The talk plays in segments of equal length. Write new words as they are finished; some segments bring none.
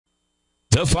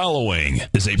The following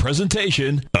is a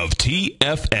presentation of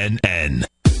TFNN.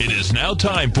 It is now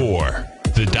time for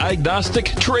the Diagnostic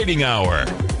Trading Hour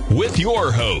with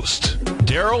your host,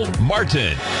 Darrell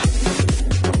Martin.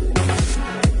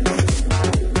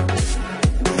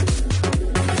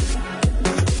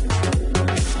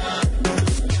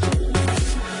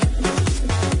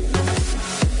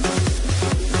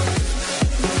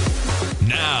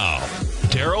 Now,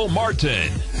 Darrell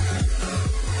Martin.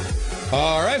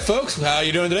 All right, folks, how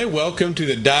you doing today? Welcome to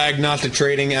the Diagnostic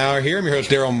Trading Hour here. I'm your host,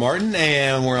 Darrell Martin,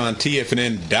 and we're on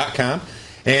TFNN.com.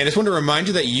 And I just want to remind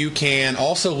you that you can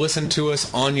also listen to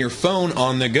us on your phone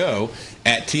on the go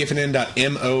at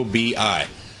TFNN.mobi.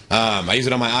 I use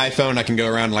it on my iPhone. I can go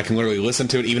around and I can literally listen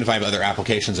to it, even if I have other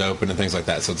applications open and things like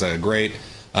that. So it's a great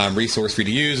resource for you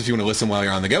to use if you want to listen while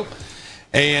you're on the go.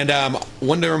 And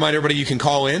wanted to remind everybody you can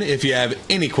call in if you have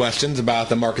any questions about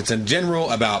the markets in general,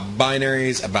 about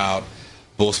binaries, about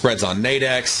bull spreads on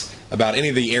Nadex, about any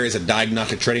of the areas of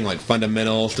diagnostic trading like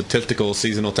fundamental, statistical,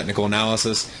 seasonal, technical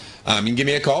analysis. You can give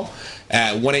me a call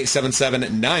at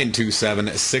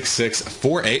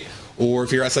 1-877-927-6648. Or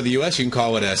if you're outside the U.S., you can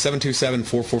call it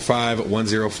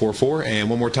 727-445-1044. And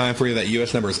one more time for you, that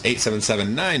U.S. number is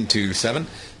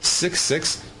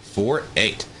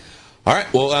 877-927-6648. All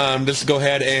right, well, just go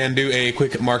ahead and do a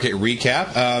quick market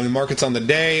recap. The markets on the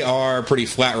day are pretty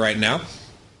flat right now.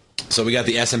 So we got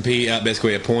the S&P up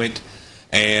basically a point,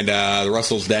 and the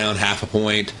Russell's down half a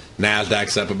point.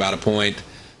 NASDAQ's up about a point.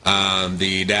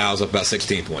 The Dow's up about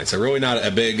 16 points. So really not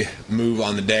a big move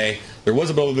on the day. There was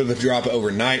a little bit of a drop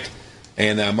overnight,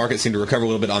 and the market seemed to recover a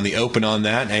little bit on the open on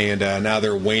that, and now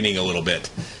they're waning a little bit.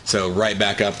 So right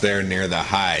back up there near the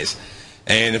highs.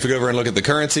 And if we go over and look at the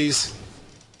currencies,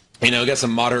 you know, got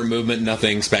some moderate movement,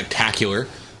 nothing spectacular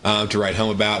to write home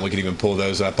about. We can even pull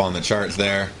those up on the charts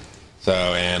there. So,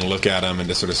 and look at them and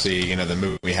just sort of see, you know, the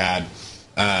movement we had.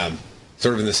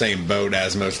 Sort of in the same boat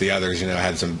as most of the others, you know,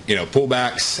 had some, you know,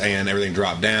 pullbacks and everything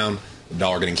dropped down. The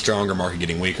dollar getting stronger, market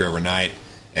getting weaker overnight,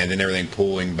 and then everything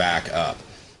pulling back up.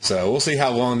 So we'll see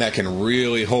how long that can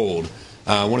really hold.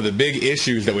 One of the big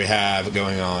issues that we have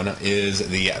going on is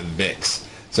the VIX.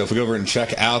 So if we go over and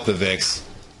check out the VIX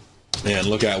and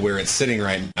look at where it's sitting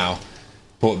right now,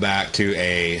 pull it back to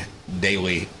a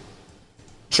daily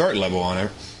chart level on it.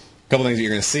 A couple things that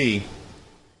you're going to see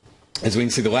is we can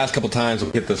see the last couple times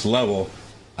we hit this level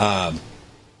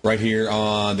right here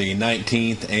on the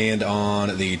 19th and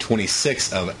on the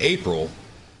 26th of April.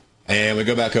 And we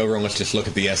go back over and let's just look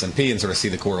at the S&P and sort of see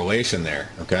the correlation there,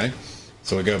 okay?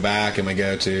 So we go back and we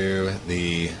go to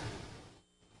the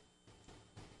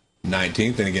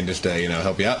 19th, and again, just to, you know,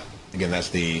 help you out. Again, that's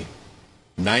the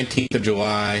 19th of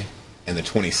July and the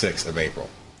 26th of April.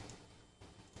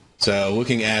 So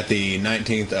looking at the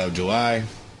 19th of July,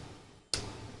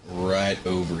 right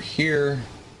over here,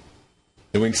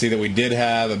 then we can see that we did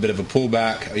have a bit of a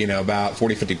pullback, you know, about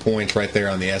 40, 50 points right there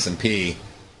on the S&P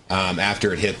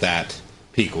after it hit that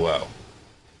peak low.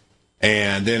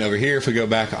 And then over here, if we go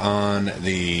back on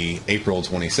the April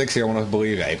 26th here, I want to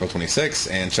believe, April 26th,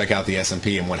 and check out the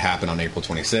S&P and what happened on April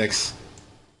 26th,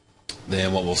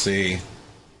 then what we'll see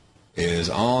is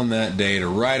on that date, or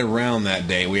right around that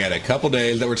date, we had a couple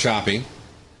days that were choppy,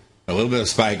 a little bit of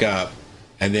spike up,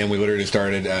 and then we literally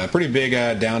started a pretty big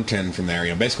downtrend from there.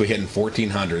 You know, basically hitting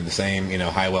 1,400, the same, you know,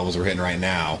 high levels we're hitting right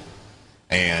now,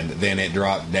 and then it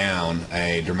dropped down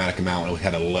a dramatic amount. We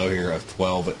had a low here of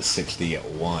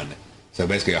 1261. So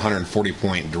basically a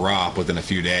 140-point drop within a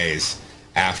few days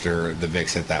after the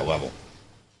VIX hit that level.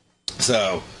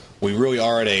 So we really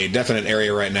are at a definite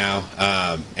area right now,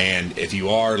 and if you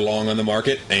are long on the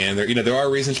market, and there, you know, there are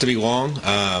reasons to be long,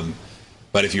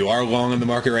 but if you are long on the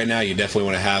market right now, you definitely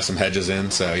want to have some hedges in.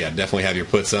 So yeah, definitely have your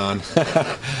puts on.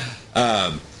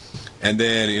 And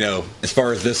then, you know, as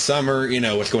far as this summer, you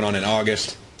know, what's going on in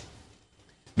August,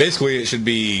 basically it should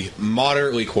be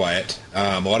moderately quiet.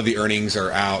 A lot of the earnings are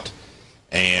out,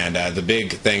 and the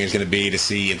big thing is going to be to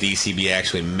see if the ECB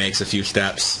actually makes a few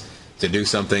steps to do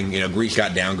something. You know, Greece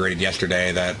got downgraded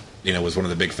yesterday. That, you know, was one of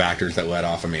the big factors that led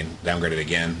off. I mean, downgraded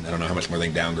again. I don't know how much more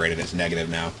they downgraded. It's negative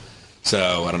now.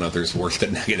 So I don't know if there's worse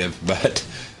than negative, but,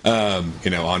 you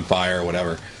know, on fire or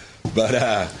whatever.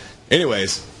 But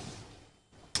anyways,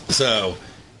 so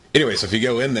if you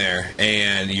go in there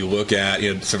and you look at,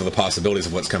 you know, some of the possibilities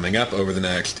of what's coming up over the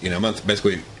next, you know, month,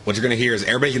 basically what you're going to hear is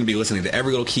everybody's going to be listening to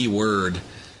every little key word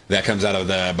that comes out of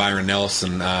the Byron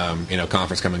Nelson, you know,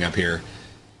 conference coming up here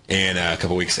in a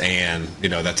couple weeks, and, you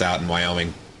know, that's out in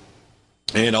Wyoming.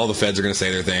 And all the feds are going to say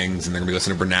their things, and they're going to be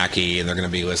listening to Bernanke, and they're going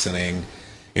to be listening,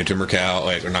 you know, to Merkel,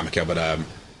 or not Merkel, but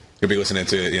You'll be listening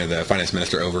to the finance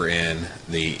minister over in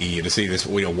the EU to see this.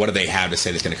 What do they have to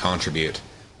say that's going to contribute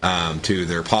to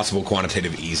their possible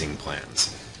quantitative easing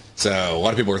plans? So a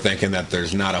lot of people are thinking that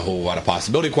there's not a whole lot of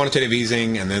possibility of quantitative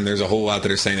easing, and then there's a whole lot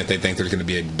that are saying that they think there's going to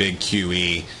be a big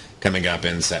QE coming up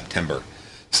in September.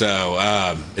 So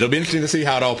it'll be interesting to see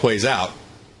how it all plays out,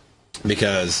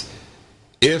 because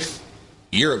if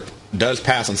Europe does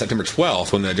pass on September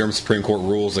 12th, when the German Supreme Court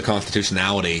rules the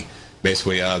constitutionality,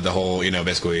 basically the whole,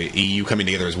 basically EU coming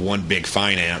together as one big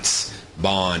finance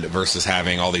bond versus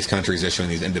having all these countries issuing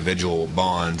these individual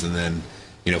bonds and then,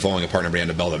 falling apart and everybody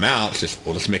having to bail them out.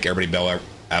 We'll just make everybody bail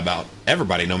about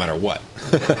everybody no matter what.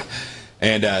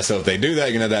 And so if they do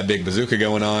that, you're going to have that big bazooka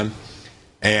going on.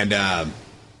 And,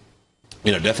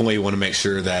 definitely want to make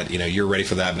sure that, you're ready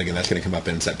for that. But again, that's going to come up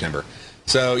in September.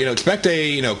 So, expect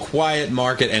a, quiet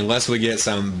market unless we get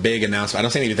some big announcement. I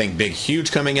don't see anything big,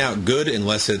 huge coming out good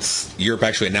unless it's Europe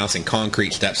actually announcing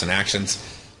concrete steps and actions.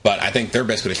 But I think they're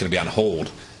basically just going to be on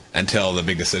hold until the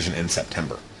big decision in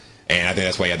September. And I think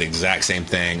that's why you have the exact same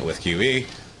thing with QE.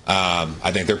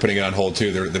 I think they're putting it on hold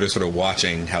too. They're just sort of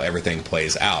watching how everything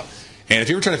plays out. And if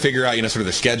you were trying to figure out, sort of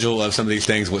the schedule of some of these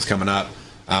things, what's coming up,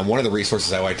 one of the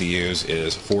resources I like to use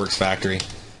is Forex Factory.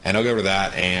 And I'll go over to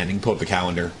that, and you can pull up the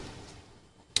calendar.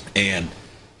 And,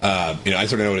 I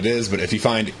sort of know what it is, but if you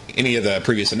find any of the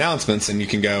previous announcements, and you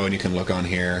can go and you can look on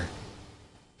here,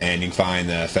 and you can find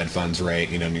the Fed funds rate,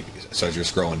 so as you're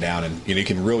scrolling down, and you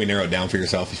can really narrow it down for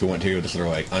yourself if you want to, just sort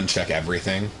of like uncheck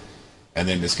everything, and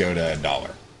then just go to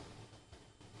dollar,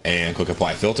 and click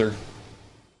apply filter.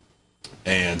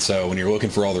 And so when you're looking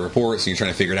for all the reports and you're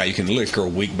trying to figure it out, you can literally scroll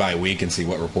week by week and see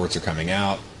what reports are coming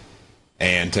out,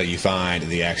 and until you find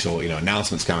the actual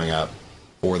announcements coming up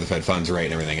for the Fed funds rate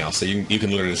and everything else. So you can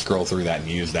literally just scroll through that and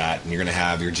use that, and you're going to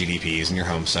have your GDPs and your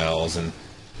home sales, and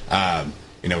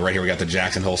right here we got the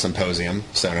Jackson Hole Symposium.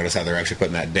 So notice how they're actually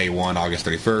putting that day 1, August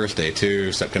 31st, day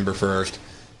 2, September 1st.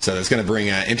 So it's going to bring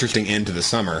an interesting end to the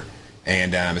summer,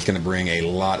 and it's going to bring a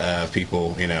lot of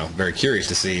people, very curious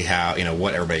to see how,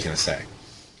 what everybody's going to say.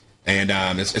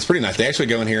 And it's pretty nice. They actually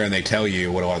go in here and they tell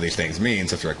you what a lot of these things mean.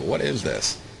 So if you're like, well, what is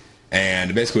this?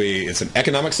 And basically, it's an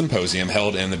economic symposium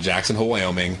held in the Jackson Hole,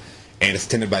 Wyoming, and it's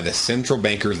attended by the central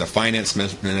bankers, the finance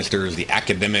ministers, the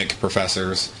academic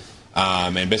professors,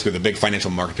 and basically the big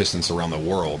financial market participants around the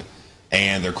world.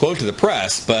 And they're closed to the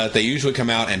press, but they usually come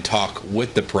out and talk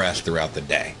with the press throughout the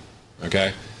day.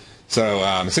 Okay, so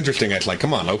it's interesting. It's like,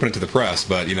 come on, open it to the press,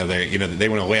 but they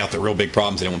want to lay out the real big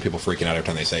problems. They don't want people freaking out every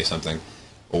time they say something,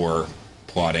 or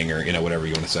plotting, or whatever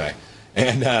you want to say.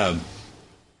 And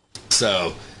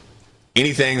so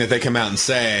anything that they come out and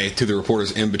say to the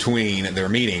reporters in between their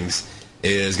meetings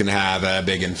is going to have a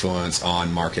big influence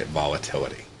on market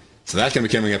volatility. So that's going to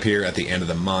be coming up here at the end of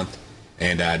the month,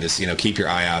 and just keep your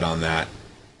eye out on that.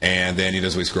 And then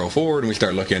as we scroll forward and we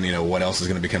start looking, what else is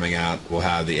going to be coming out, we'll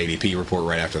have the ADP report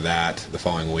right after that the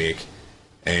following week.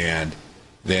 And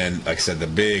then, like I said, the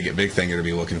big thing you're going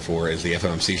to be looking for is the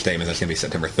FOMC statement. That's going to be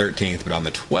September 13th, but on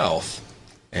the 12th,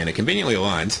 and it conveniently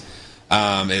aligns,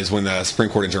 is when the Supreme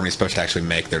Court in Germany is supposed to actually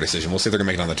make their decision. We'll see if they're going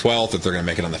to make it on the 12th, if they're going to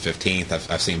make it on the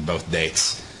 15th. I've seen both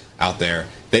dates out there.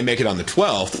 They make it on the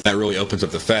 12th. That really opens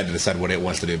up the Fed to decide what it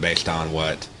wants to do based on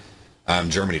what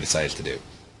Germany decides to do.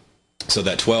 So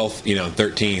that 12th, and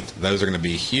 13th, those are going to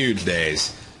be huge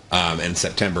days in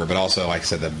September. But also, like I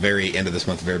said, the very end of this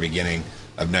month, the very beginning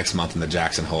of next month in the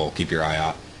Jackson Hole. Keep your eye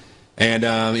out. And,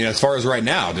 as far as right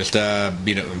now, just,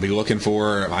 be looking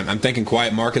for, I'm thinking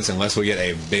quiet markets unless we get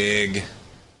a big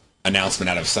announcement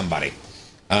out of somebody.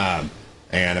 And,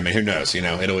 who knows?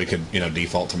 Italy could,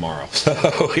 default tomorrow.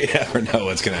 So you never know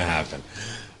what's going to happen.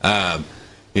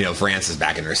 France is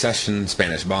back in recession.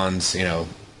 Spanish bonds,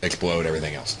 explode,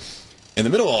 everything else. In the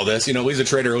middle of all this, leaves a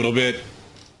trader a little bit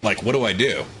like, what do I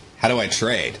do? How do I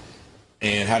trade?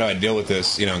 And how do I deal with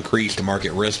this, increased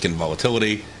market risk and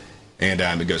volatility? And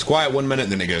it goes quiet one minute,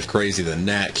 and then it goes crazy the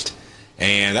next.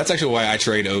 And that's actually why I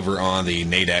trade over on the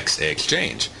Nadex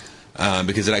exchange,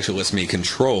 because it actually lets me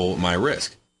control my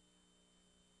risk.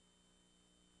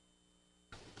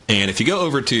 And if you go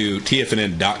over to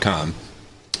tfnn.com,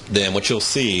 then what you'll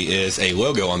see is a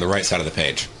logo on the right side of the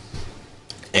page.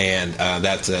 And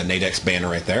that's a Nadex banner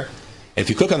right there. And if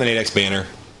you click on the Nadex banner,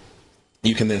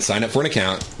 you can then sign up for an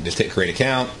account. Just hit create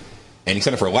account. And you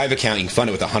sign up for a live account. You can fund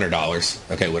it with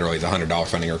 $100. Okay, literally it's a $100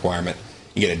 funding requirement.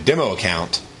 You get a demo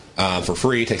account for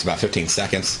free. It takes about 15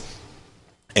 seconds.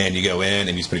 And you go in and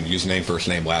you just put in username, first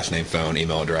name, last name, phone,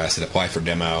 email address, and apply for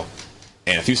demo.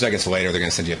 And a few seconds later, they're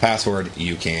going to send you a password.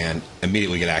 You can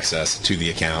immediately get access to the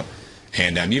account.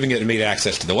 And you even get immediate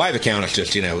access to the live account. It's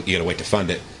just, you got to wait to fund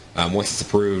it. Once it's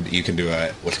approved, you can do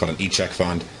what's called an e-check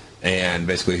fund. And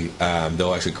basically,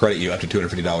 they'll actually credit you up to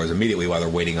 $250 immediately while they're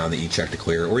waiting on the e-check to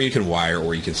clear. Or you can wire,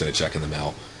 or you can send a check in the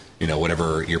mail.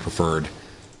 Whatever your preferred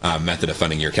method of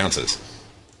funding your accounts is.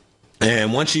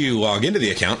 And once you log into the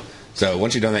account, so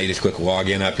once you've done that, you just click log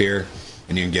in up here,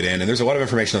 and you can get in. And there's a lot of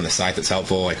information on the site that's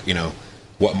helpful, like,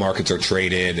 what markets are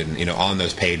traded, and, on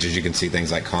those pages you can see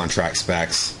things like contract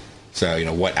specs.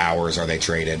 So, what hours are they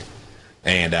traded?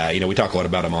 And, we talk a lot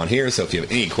about them on here, so if you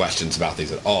have any questions about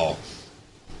these at all,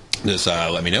 just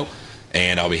let me know,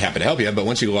 and I'll be happy to help you. But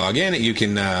once you log in, you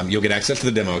can you'll get access to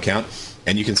the demo account,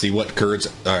 and you can see what trades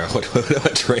are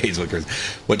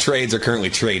currently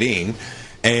trading,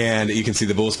 and you can see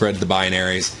the bull spreads, the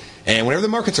binaries, and whenever the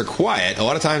markets are quiet, a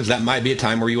lot of times that might be a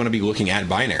time where you want to be looking at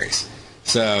binaries.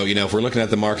 So if we're looking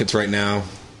at the markets right now,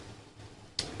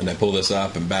 and I pull this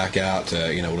up and back out to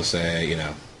we'll say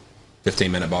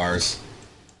 15-minute bars,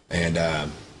 and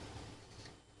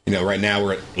right now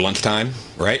we're at lunchtime,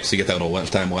 right? So you get that little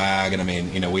lunchtime lag,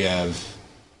 and we have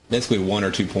basically 1 or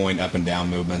 2 point up and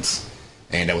down movements,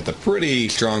 and with a pretty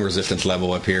strong resistance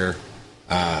level up here.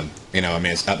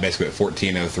 It's up basically at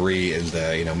 1403 is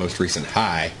the most recent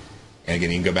high, and again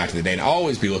you can go back to the day and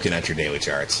always be looking at your daily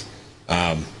charts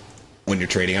when you're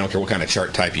trading. I don't care what kind of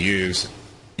chart type you use,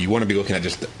 you want to be looking at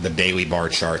just the daily bar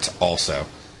charts also.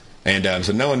 And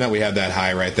so knowing that we have that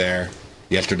high right there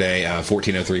yesterday,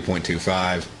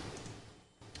 1403.25,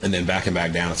 and then backing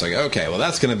back down, it's like, okay, well,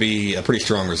 that's going to be a pretty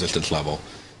strong resistance level.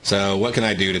 So what can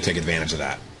I do to take advantage of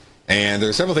that? And there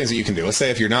are several things that you can do. Let's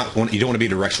say if you don't want to be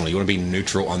directional, you want to be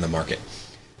neutral on the market,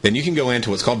 then you can go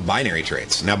into what's called binary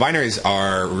trades. Now, binaries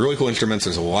are really cool instruments.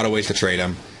 There's a lot of ways to trade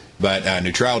them, but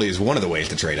neutrality is one of the ways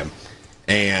to trade them.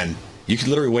 And you can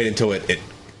literally wait until it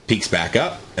peaks back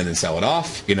up and then sell it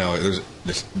off. There's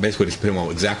basically just depending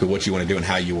on exactly what you want to do and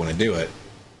how you want to do it.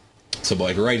 So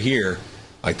like right here,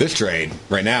 like this trade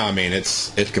right now,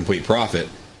 it's complete profit.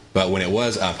 But when it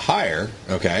was up higher,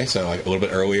 okay, so like a little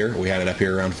bit earlier, we had it up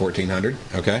here around 1400.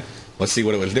 Okay, let's see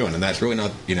what it was doing, and that's really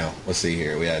not, let's see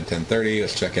here, we had 10:30.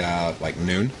 Let's check out like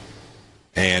noon,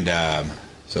 and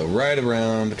so right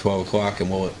around 12 o'clock,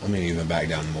 and let me even back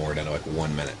down more down to like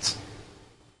 1 minute.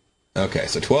 Okay,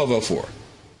 so 12:04.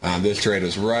 This trade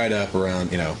was right up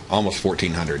around, almost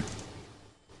 1400.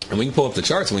 And we can pull up the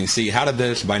charts and we can see how did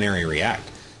this binary react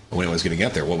when it was going to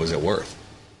get there. What was it worth?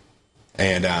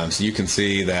 And so you can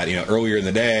see that, earlier in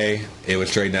the day, it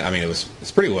was trading,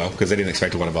 it's pretty low because they didn't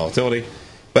expect a lot of volatility.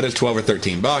 But it's 12 or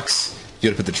 13 bucks. You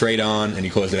would have put the trade on and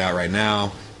you closed it out right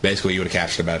now. Basically, you would have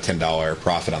captured about a $10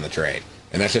 profit on the trade.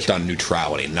 And that's just on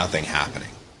neutrality, nothing happening.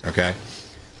 Okay?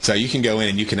 So you can go in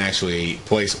and you can actually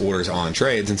place orders on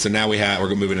trades. And so now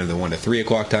we're moving into the 1 to 3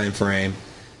 o'clock time frame.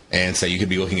 And so you could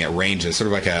be looking at ranges, sort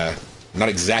of like not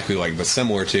exactly like, but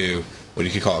similar to what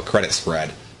you could call a credit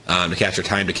spread to capture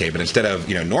time decay. But instead of,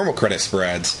 normal credit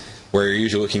spreads where you're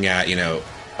usually looking at,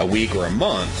 a week or a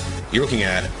month, you're looking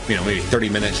at, maybe 30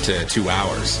 minutes to 2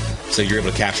 hours. So you're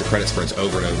able to capture credit spreads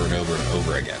over and over and over and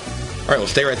over again. All right, well,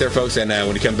 stay right there, folks. And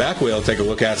when we come back, we'll take a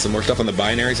look at some more stuff on the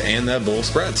binaries and the bull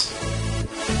spreads.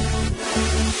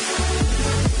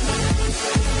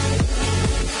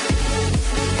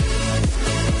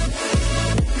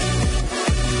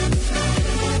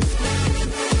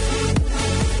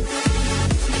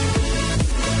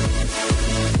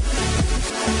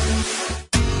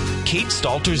 Kate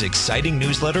Stalter's exciting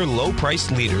newsletter, Low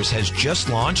Priced Leaders, has just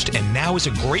launched, and now is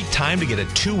a great time to get a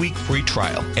 2-week free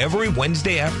trial. Every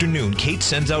Wednesday afternoon, Kate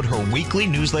sends out her weekly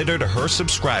newsletter to her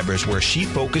subscribers where she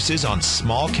focuses on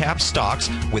small cap stocks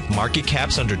with market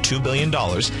caps under $2 billion,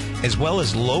 as well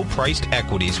as low-priced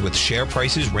equities with share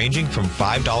prices ranging from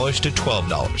 $5 to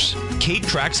 $12. Kate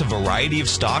tracks a variety of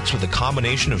stocks with a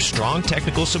combination of strong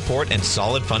technical support and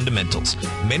solid fundamentals.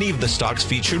 Many of the stocks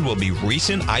featured will be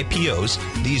recent IPOs.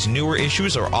 These newer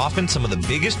issues are often some of the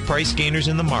biggest price gainers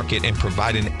in the market and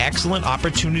provide an excellent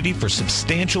opportunity for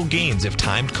substantial gains if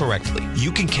timed correctly.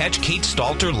 You can catch Kate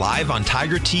Stalter live on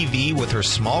Tiger TV with her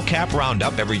Small Cap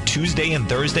Roundup every Tuesday and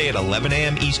Thursday at 11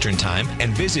 a.m. Eastern Time,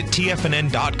 and visit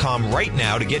tfnn.com right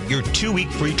now to get your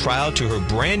 2-week free trial to her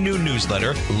brand new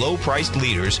newsletter, Low Priced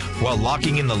Leaders, while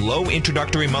locking in the low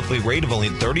introductory monthly rate of only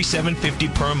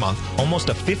 $37.50 per month, almost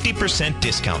a 50%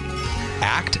 discount.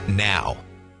 Act now.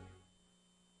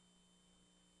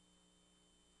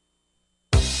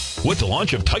 With the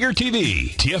launch of Tiger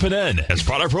TV, TFNN has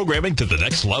brought our programming to the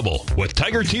next level. With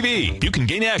Tiger TV, you can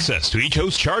gain access to each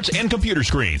host's charts and computer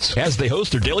screens as they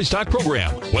host their daily stock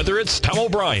program. Whether it's Tom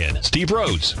O'Brien, Steve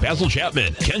Rhodes, Basil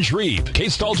Chapman, Ken Shreve,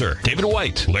 Kate Stalter, David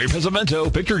White, Larry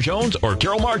Pesavento, Victor Jones, or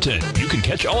Darrell Martin, you can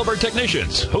catch all of our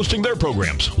technicians hosting their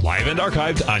programs live and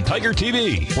archived on Tiger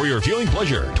TV for your viewing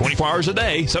pleasure 24 hours a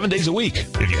day, 7 days a week.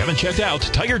 If you haven't checked out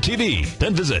Tiger TV,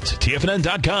 then visit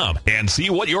TFNN.com and see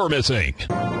what you're missing.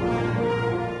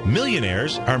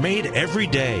 Millionaires are made every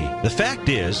day. The fact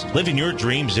is, living your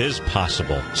dreams is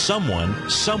possible. Someone,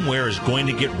 somewhere is going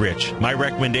to get rich. My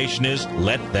recommendation is,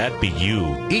 let that be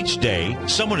you. Each day,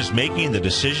 someone is making the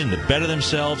decision to better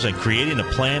themselves and creating a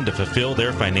plan to fulfill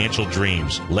their financial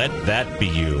dreams. Let that be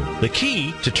you. The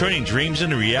key to turning dreams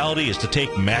into reality is to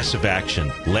take massive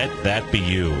action. Let that be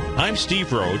you. I'm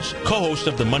Steve Rhodes, co-host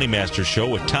of the Money Master Show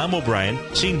with Tom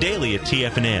O'Brien, seen daily at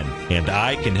TFNN, and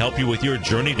I can help you with your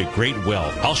journey to great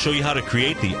wealth. I'll show you how to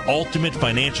create the ultimate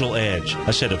financial edge,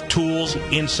 a set of tools,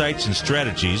 insights, and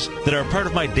strategies that are part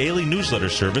of my daily newsletter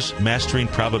service, Mastering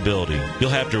Probability.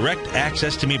 You'll have direct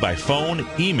access to me by phone,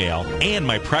 email, and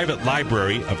my private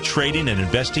library of trading and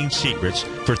investing secrets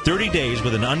for 30 days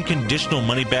with an unconditional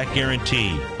money-back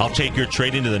guarantee. I'll take your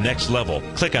trading to the next level.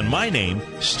 Click on my name,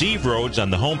 Steve Rhodes, on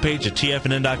the homepage at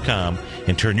TFNN.com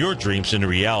and turn your dreams into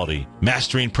reality.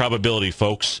 Mastering Probability,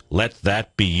 folks. Let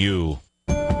that be you.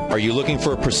 Are you looking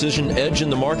for a precision edge in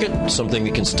the market? Something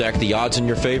that can stack the odds in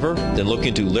your favor? Then look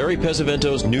into Larry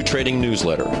Pesavento's new trading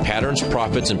newsletter, Patterns,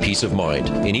 Profits, and Peace of Mind.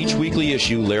 In each weekly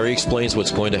issue, Larry explains what's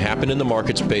going to happen in the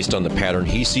markets based on the pattern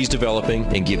he sees developing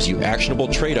and gives you actionable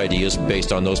trade ideas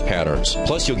based on those patterns.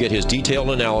 Plus, you'll get his detailed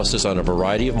analysis on a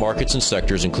variety of markets and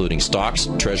sectors, including stocks,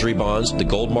 treasury bonds, the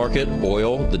gold market,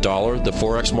 oil, the dollar, the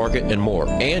forex market, and more.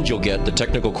 And you'll get the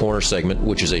Technical Corner segment,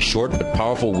 which is a short but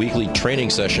powerful weekly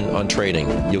training session on trading.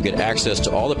 You'll get access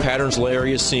to all the patterns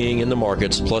Larry is seeing in the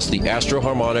markets, plus the Astro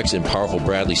Harmonics and powerful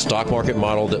Bradley stock market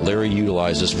model that Larry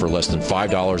utilizes for less than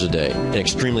 $5 a day. An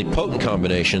extremely potent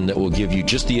combination that will give you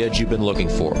just the edge you've been looking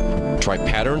for. Try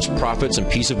Patterns, Profits,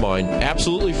 and Peace of Mind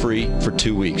absolutely free for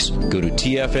 2 weeks. Go to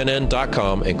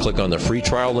TFNN.com and click on the free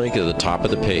trial link at the top of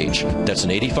the page. That's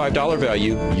an $85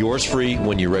 value, yours free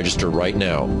when you register right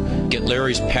now. Get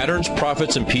Larry's Patterns,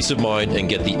 Profits, and Peace of Mind and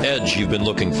get the edge you've been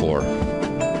looking for.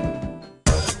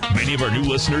 Many of our new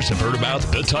listeners have heard about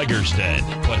the Tiger's Den,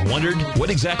 but wondered,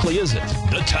 what exactly is it?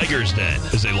 The Tiger's Den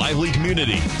is a lively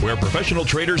community where professional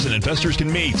traders and investors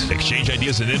can meet, exchange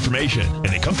ideas and information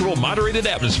in a comfortable, moderated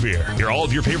atmosphere. Hear all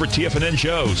of your favorite TFNN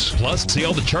shows, plus see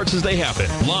all the charts as they happen,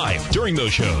 live during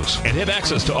those shows, and have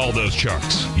access to all those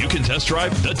charts. You can test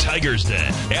drive the Tiger's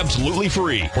Den, absolutely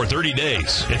free for 30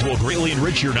 days. It will greatly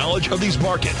enrich your knowledge of these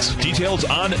markets. Details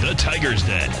on the Tiger's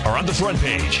Den are on the front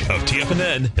page of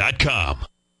TFNN.com.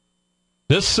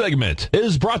 This segment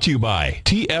is brought to you by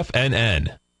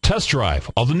TFNN. Test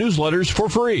drive all the newsletters for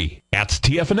free at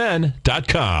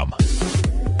TFNN.com.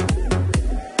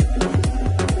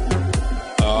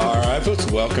 All right,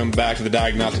 folks, welcome back to the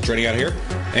Diagnostic Trading Hour here.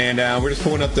 And we're just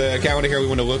pulling up the calendar here. We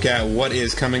want to look at what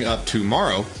is coming up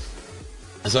tomorrow.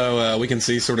 So we can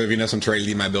see sort of, some trades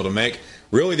you might be able to make.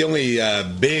 Really, the only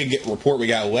big report we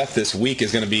got left this week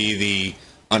is going to be the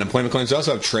unemployment claims. We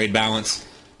also have trade balance.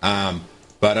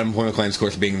 But unemployment claims, of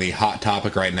course, being the hot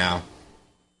topic right now.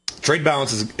 Trade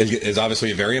balance is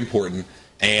obviously very important,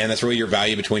 and that's really your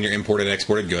value between your imported and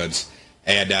exported goods,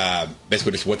 and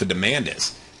basically just what the demand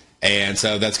is. And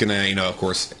so that's going to, of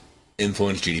course,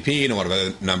 influence GDP and a lot of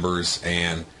other numbers,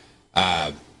 and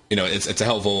it's a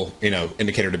helpful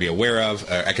indicator to be aware of,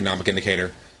 economic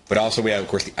indicator. But also we have, of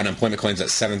course, the unemployment claims at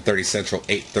 7:30 Central,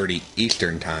 8:30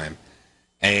 Eastern time,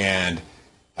 and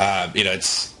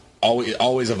it's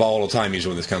always a volatile time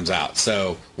usually when this comes out.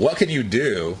 So what can you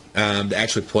do to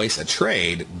actually place a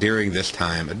trade during this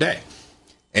time of day?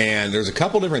 And there's a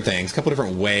couple different things, a couple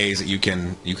different ways that you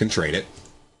can trade it.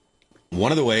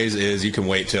 One of the ways is you can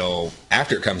wait till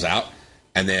after it comes out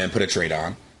and then put a trade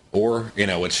on, or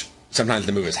which sometimes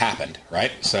the move has happened,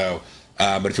 right? So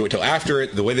but if you wait till after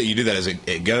it, the way that you do that is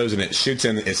it goes and it shoots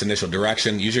in its initial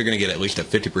direction. Usually you're going to get at least a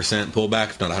 50% pullback,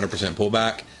 if not 100%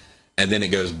 pullback. And then it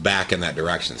goes back in that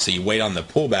direction. So you wait on the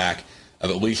pullback of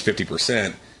at least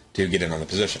 50% to get in on the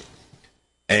position.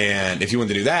 And if you want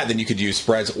to do that, then you could use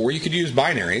spreads or you could use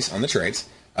binaries on the trades.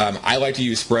 I like to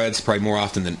use spreads probably more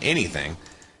often than anything.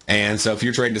 And so if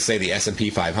you're trading to, say, the S&P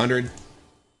 500,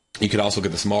 you could also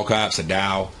get the small caps, the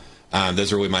Dow.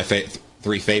 Those are really my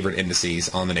three favorite indices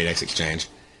on the Nadex exchange.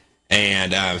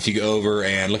 And if you go over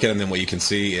and look at them, then what you can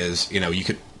see is, you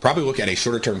could probably look at a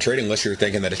shorter-term trade unless you're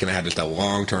thinking that it's going to have just a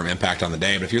long-term impact on the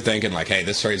day. But if you're thinking like, hey,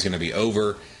 this trade is going to be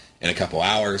over in a couple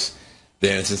hours.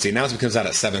 Then since the announcement comes out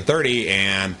at 7:30,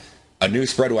 and a new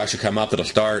spread will actually come up that'll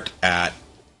start at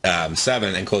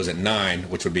 7 and close at 9,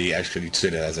 which would be actually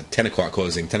considered as a 10 o'clock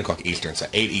closing, 10 o'clock Eastern, so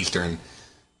 8 Eastern.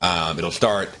 It'll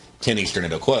start, 10 Eastern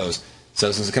it'll close.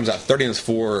 So since it comes out 30 minutes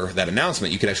before that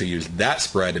announcement, you can actually use that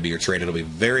spread to be your trade. It'll be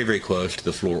very, very close to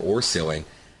the floor or ceiling.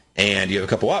 And you have a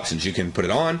couple options. You can put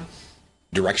it on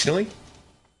directionally.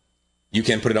 You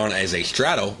can put it on as a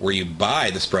straddle where you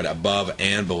buy the spread above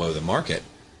and below the market.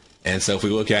 And so if we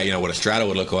look at, what a straddle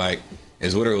would look like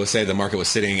is literally, let's say the market was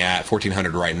sitting at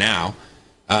 1,400 right now,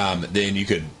 then you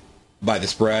could buy the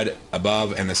spread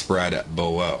above and the spread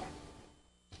below.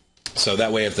 So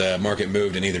that way if the market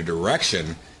moved in either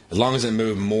direction, as long as it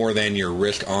moved more than your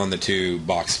risk on the two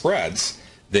box spreads,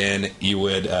 then you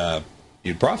would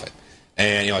you'd profit.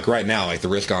 And like right now, like the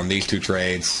risk on these two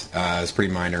trades is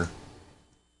pretty minor.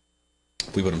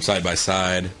 If we put them side by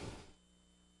side,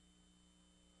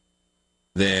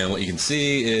 then what you can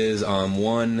see is on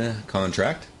one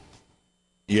contract,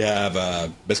 you have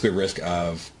basically a risk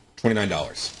of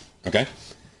 $29, okay?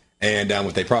 And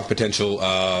with a profit potential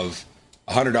of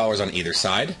 $100 on either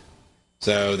side.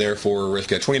 So therefore,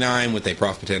 risk of $29 with a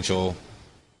profit potential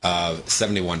of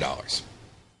 $71.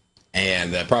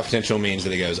 And the profit potential means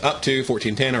that it goes up to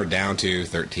 $14.10 or down to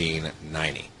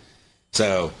 $13.90.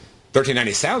 So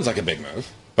 $13.90 sounds like a big move,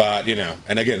 but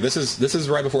and again, this is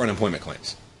right before unemployment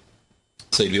claims.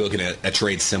 So you'd be looking at a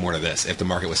trade similar to this if the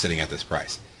market was sitting at this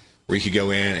price, where you could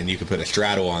go in and you could put a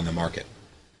straddle on the market.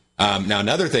 Now,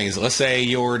 another thing is, let's say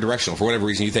you're directional. For whatever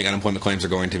reason, you think unemployment claims are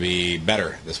going to be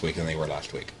better this week than they were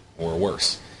last week, or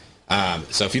worse.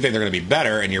 So if you think they're going to be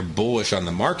better and you're bullish on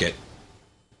the market,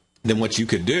 then what you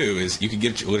could do is you could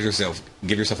give yourself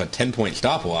a 10-point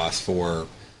stop loss for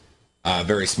a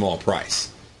very small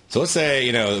price. So let's say,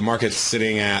 the market's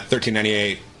sitting at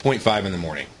 1398.5 in the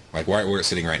morning, like where it's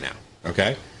sitting right now,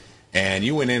 okay? And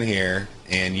you went in here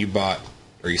and you bought,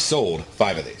 or you sold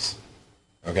 5 of these,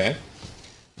 okay?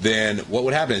 Then what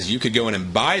would happen is you could go in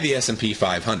and buy the S&P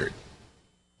 500.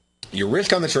 Your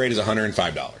risk on the trade is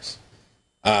 $105.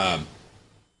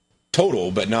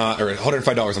 Total, but not, or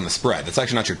 $105 on the spread. That's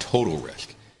actually not your total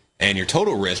risk. And your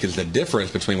total risk is the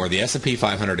difference between where the S&P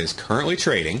 500 is currently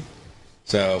trading.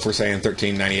 So if we're saying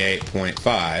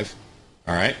 1398.5,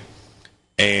 all right,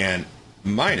 and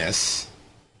minus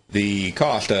the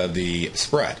cost of the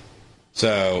spread.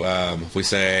 So if we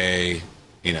say,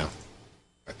 right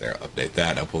there, I'll update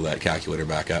that. I'll pull that calculator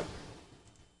back up.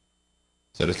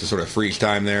 So just to sort of freeze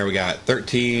time there, we got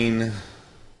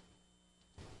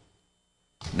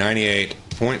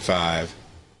 1398.5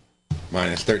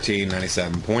 minus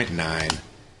 1397.9.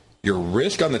 Your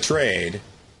risk on the trade,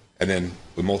 and then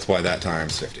we multiply that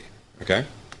times 50. Okay,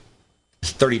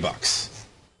 it's $30.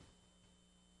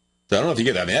 So I don't know if you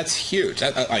get that. I mean, that's huge.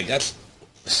 That's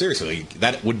seriously,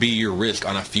 that would be your risk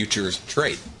on a futures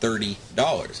trade,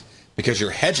 $30, because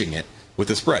you're hedging it with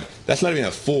the spread. That's not even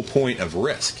a full point of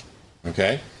risk.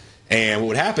 Okay, and what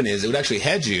would happen is it would actually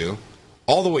hedge you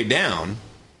all the way down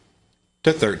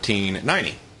to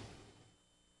 $13.90.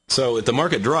 So if the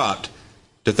market dropped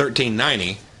to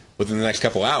 $13.90 within the next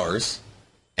couple hours,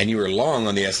 and you were long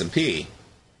on the S&P,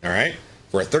 all right,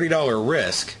 for a $30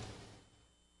 risk,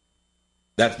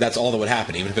 that's all that would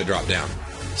happen, even if it dropped down.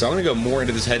 So I'm going to go more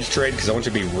into this hedge trade because I want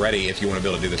you to be ready if you want to be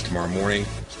able to do this tomorrow morning.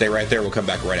 Stay right there. We'll come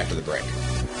back right after the break.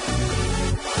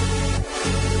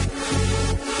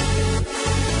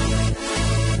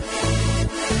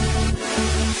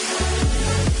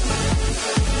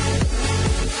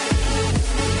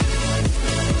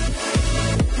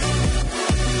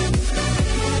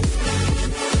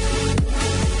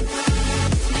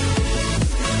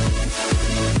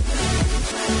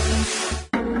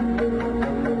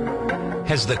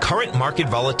 Has the current market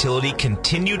volatility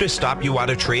continued to stop you out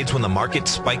of trades when the market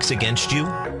spikes against you?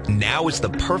 Now is the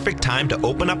perfect time to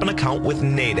open up an account with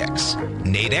Nadex.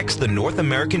 Nadex, the North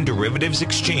American Derivatives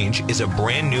Exchange, is a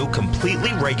brand new,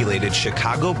 completely regulated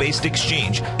Chicago-based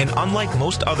exchange, and unlike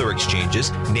most other exchanges,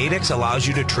 Nadex allows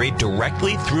you to trade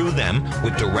directly through them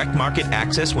with direct market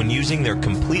access when using their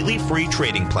completely free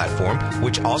trading platform,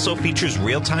 which also features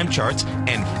real-time charts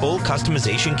and full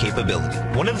customization capability.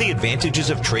 One of the advantages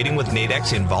of trading with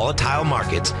Nadex in volatile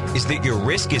markets is that your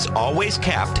risk is always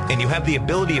capped and you have the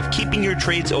ability of keeping your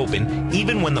trades open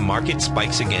even when the market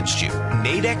spikes against you.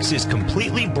 Nadex is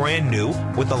completely brand new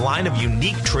with a line of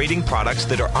unique trading products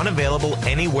that are unavailable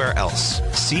anywhere else.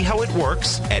 See how it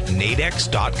works at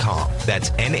nadex.com.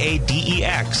 That's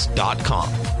NADEX.com.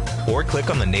 Or click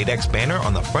on the Nadex banner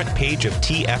on the front page of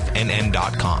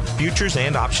TFNN.com. Futures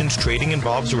and options trading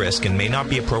involves risk and may not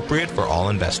be appropriate for all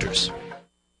investors.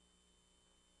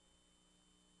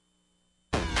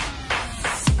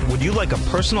 Would you like a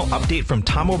personal update from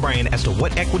Tom O'Brien as to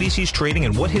what equities he's trading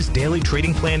and what his daily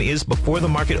trading plan is before the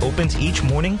market opens each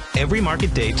morning? Every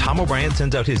market day, Tom O'Brien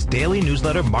sends out his daily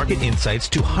newsletter, Market Insights,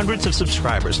 to hundreds of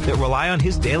subscribers that rely on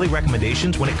his daily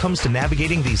recommendations when it comes to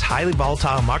navigating these highly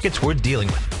volatile markets we're dealing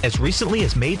with. As recently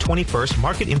as May 21st,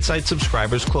 Market Insights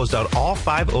subscribers closed out all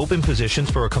 5 open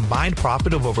positions for a combined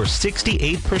profit of over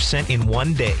 68% in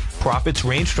one day. Profits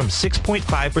ranged from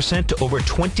 6.5% to over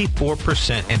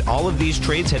 24%, and all of these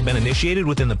trades had been initiated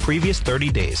within the previous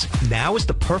 30 days. Now is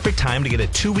the perfect time to get a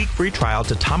 2-week free trial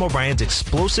to Tom O'Brien's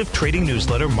explosive trading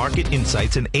newsletter, Market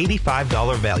Insights, an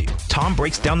 $85 value. Tom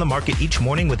breaks down the market each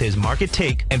morning with his market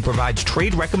take and provides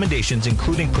trade recommendations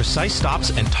including precise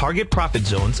stops and target profit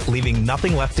zones, leaving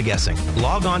nothing left to guessing.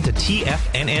 Log on to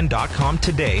tfnn.com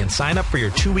today and sign up for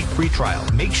your 2-week free trial.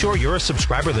 Make sure you're a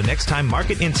subscriber the next time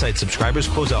Market Insights subscribers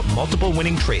close out multiple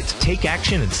winning trades. Take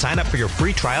action and sign up for your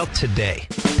free trial today.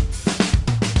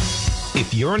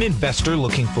 If you're an investor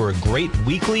looking for a great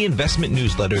weekly investment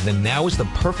newsletter, then now is the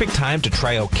perfect time to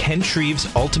try out Ken Shreve's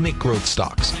Ultimate Growth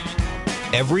Stocks.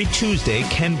 Every Tuesday,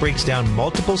 Ken breaks down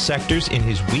multiple sectors in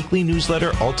his weekly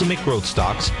newsletter, Ultimate Growth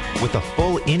Stocks, with a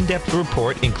full in-depth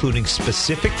report including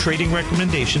specific trading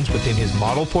recommendations within his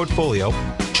model portfolio,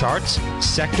 charts,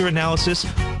 sector analysis,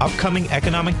 upcoming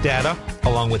economic data,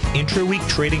 along with intra-week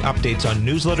trading updates on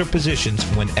newsletter positions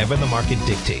whenever the market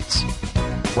dictates.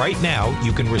 Right now,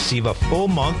 you can receive a full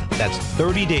month, that's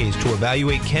 30 days, to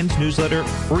evaluate Ken's newsletter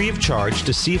free of charge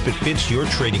to see if it fits your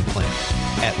trading plan.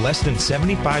 At less than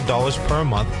 $75 per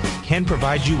month, Ken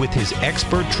provides you with his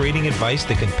expert trading advice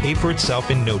that can pay for itself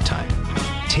in no time.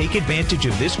 Take advantage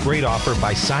of this great offer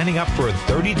by signing up for a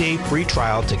 30-day free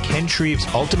trial to Ken Shreve's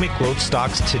Ultimate Growth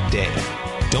Stocks today.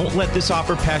 Don't let this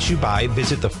offer pass you by.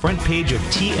 Visit the front page of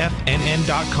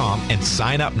tfnn.com and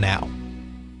sign up now.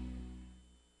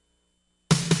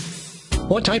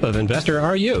 What type of investor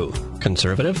are you?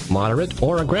 Conservative, moderate,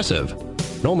 or aggressive?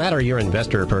 No matter your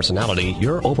investor personality,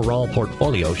 your overall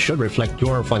portfolio should reflect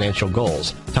your financial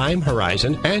goals, time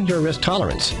horizon, and your risk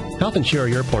tolerance. Help ensure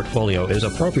your portfolio is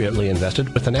appropriately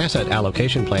invested with an asset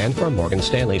allocation plan from Morgan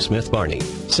Stanley Smith Barney.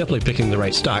 Simply picking the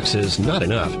right stocks is not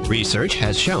enough. Research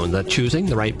has shown that choosing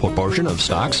the right proportion of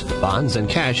stocks, bonds, and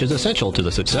cash is essential to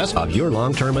the success of your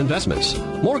long-term investments.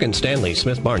 Morgan Stanley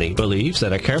Smith Barney believes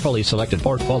that a carefully selected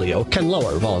portfolio can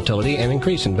lower volatility and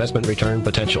increase investment return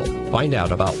potential. Find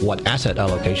out about what asset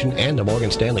allocation and a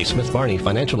Morgan Stanley Smith Barney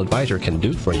financial advisor can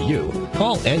do for you.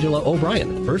 Call Angela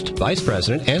O'Brien, First Vice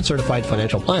President and Certified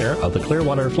Financial Planner of the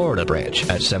Clearwater, Florida branch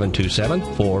at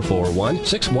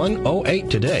 727-441-6108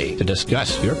 today to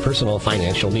discuss your personal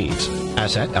financial needs.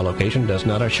 Asset allocation does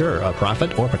not assure a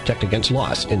profit or protect against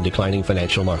loss in declining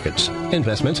financial markets.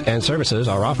 Investments and services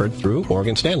are offered through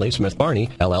Morgan Stanley Smith Barney,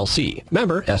 LLC.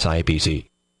 Member SIPC.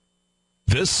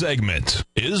 This segment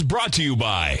is brought to you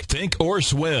by Think or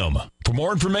Swim. For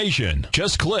more information,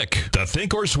 just click the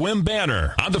Think or Swim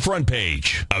banner on the front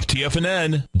page of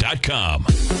tfnn.com.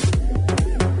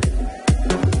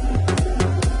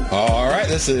 All right,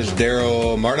 this is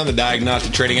Darrell Martin on the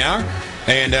Diagnostic Trading Hour.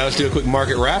 And let's do a quick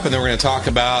market wrap, and then we're going to talk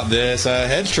about this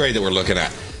hedge trade that we're looking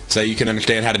at, so you can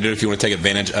understand how to do it if you want to take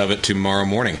advantage of it tomorrow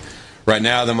morning. Right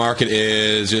now, the market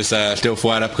is just still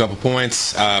flat up a couple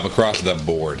points across the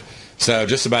board. So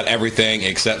just about everything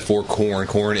except for corn.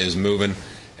 Corn is moving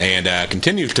and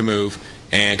continues to move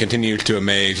and continues to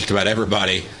amaze just about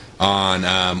everybody on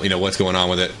what's going on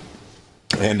with it.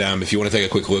 And if you want to take a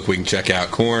quick look, we can check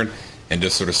out corn and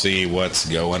just sort of see what's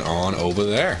going on over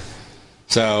there.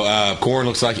 So corn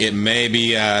looks like it may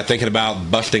be thinking about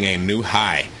busting a new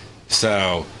high.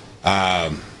 So,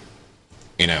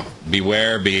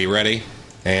 beware, be ready,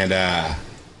 and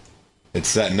it's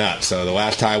setting up. So the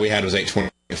last high we had was 825.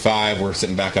 We're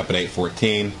sitting back up at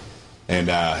 814, and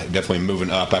definitely moving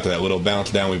up after that little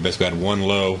bounce down. We've basically had one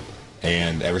low,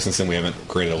 and ever since then we haven't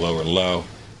created a lower low,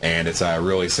 and it's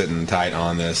really sitting tight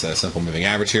on this simple moving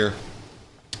average here.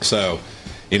 So,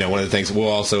 one of the things we'll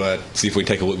also see if we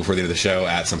take a look before the end of the show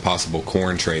at some possible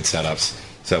corn trade setups.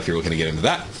 So if you're looking to get into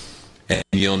that, and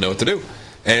you'll know what to do.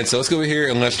 And so let's go over here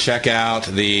and let's check out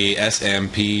the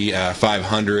S&P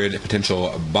 500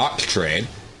 potential box trade.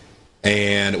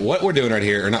 And what we're doing right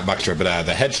here, or not box trade, but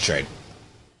the hedge trade.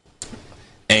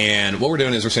 And what we're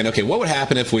doing is we're saying, okay, what would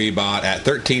happen if we bought at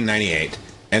 $13.98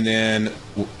 and then,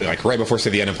 like right before, say,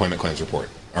 the unemployment claims report?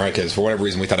 All right, because for whatever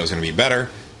reason we thought it was going to be better,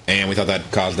 and we thought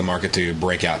that caused the market to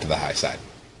break out to the high side.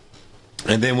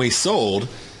 And then we sold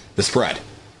the spread.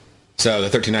 So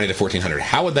the $13.90 to $14.00.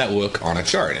 How would that look on a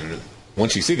chart? And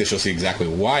once you see this, you'll see exactly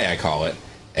why I call it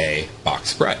a box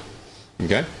spread.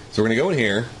 Okay? So we're going to go in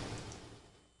here,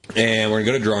 And we're going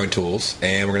to go to drawing tools,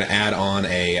 and we're going to add on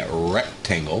a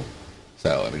rectangle.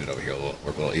 So let me do it over here,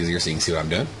 work a little easier so you can see what I'm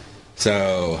doing.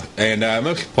 So, and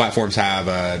most platforms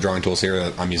have drawing tools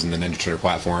here. I'm using the Ninja Trader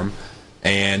platform.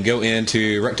 And go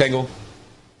into rectangle,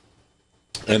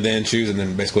 and then choose, and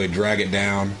then basically drag it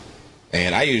down.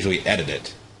 And I usually edit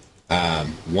it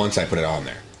once I put it on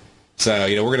there. So,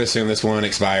 we're going to assume this one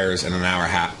expires in an hour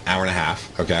and a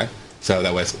half, okay? So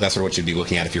that's sort of what you'd be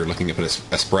looking at if you were looking to put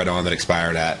a spread on that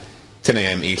expired at 10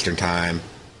 a.m. Eastern Time,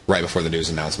 right before the news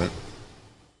announcement.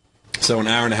 So an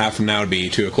hour and a half from now would be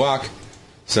 2 o'clock.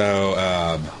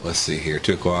 So let's see here,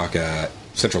 2 o'clock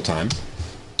Central Time.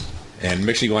 And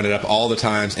make sure you line it up. All the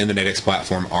times in the Nadex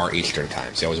platform are Eastern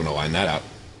Time. So you always want to line that up.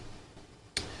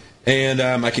 And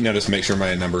I can notice, make sure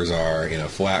my numbers are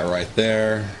flat right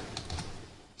there.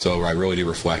 So I really do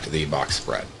reflect the box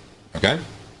spread. Okay?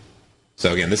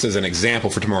 So again, this is an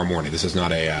example for tomorrow morning. This is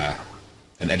not an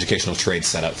educational trade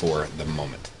setup for the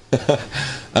moment.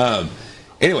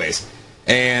 Anyways,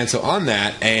 and so on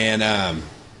that, and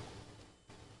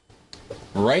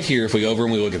right here, if we go over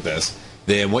and we look at this,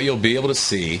 then what you'll be able to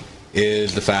see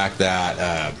is the fact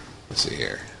that, let's see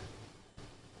here,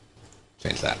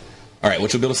 change that. All right,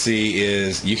 what you'll be able to see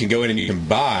is you can go in and you can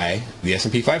buy the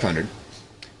S&P 500,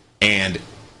 and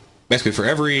basically for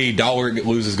every dollar it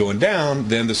loses going down,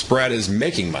 then the spread is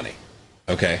making money,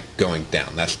 okay, going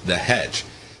down. That's the hedge.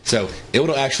 So it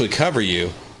will actually cover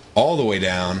you all the way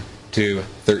down to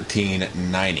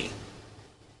 1390.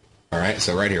 All right,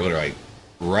 so right here, literally,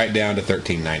 right down to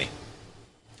 1390.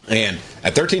 And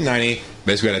at 1390,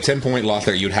 basically at a 10-point loss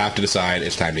there, you'd have to decide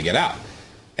it's time to get out.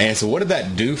 And so what did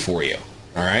that do for you?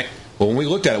 All right, well, when we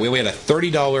looked at it, we had a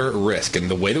 $30 risk. And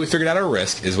the way that we figured out our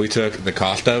risk is we took the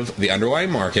cost of the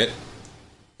underlying market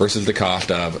versus the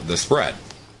cost of the spread.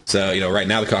 So, right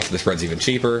now the cost of the spread is even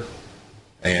cheaper,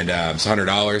 and it's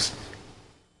 $100.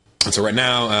 And so right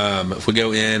now, if we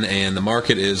go in and the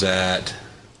market is at,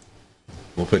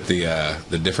 we'll put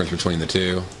the difference between the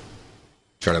two,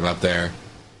 chart them up there.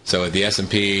 So at the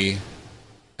S&P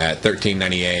at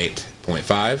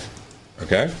 1398.5,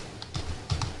 okay?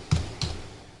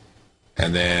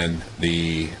 And then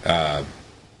the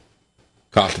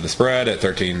cost of the spread at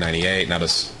 1398. Now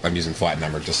I'm using flat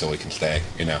numbers just so we can stay,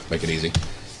 make it easy.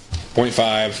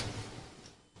 0.5.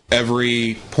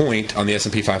 Every point on the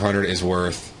S&P 500 is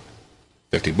worth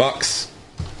 $50.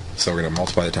 So we're going to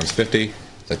multiply that times 50.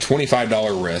 It's a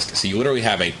 $25 risk. So you literally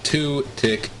have a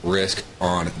 2-tick risk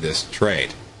on this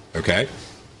trade. Okay?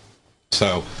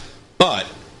 So, but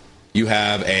you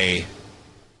have a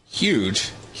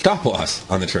huge stop loss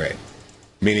on the trade.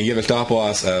 Meaning you have a stop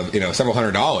loss of, several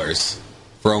 $100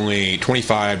 for only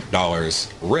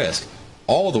 $25 risk,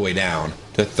 all the way down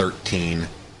to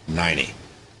 $13.90.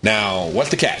 Now, what's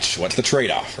the catch? What's the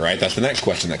trade-off, right? That's the next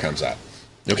question that comes up.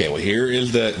 Okay, well, here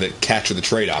is the catch or the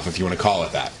trade-off, if you want to call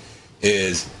it that,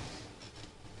 is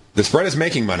the spread is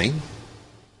making money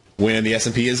when the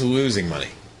S&P is losing money,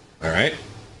 all right?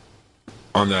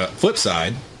 On the flip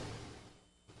side,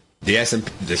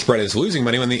 the spread is losing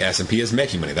money when the S&P is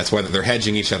making money. That's why they're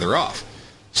hedging each other off.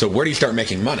 So where do you start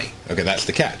making money? Okay, that's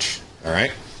the catch, all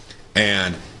right?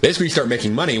 And basically you start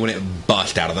making money when it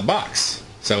busts out of the box.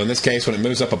 So in this case, when it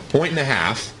moves up 1.5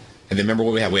 points, and then remember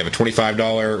what we have? We have a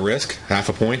 $25 risk, half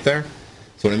a point there.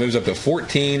 So when it moves up to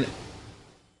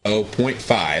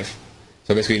 14.05,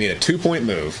 so basically you need a 2-point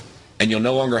move, and you'll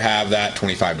no longer have that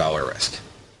 $25 risk,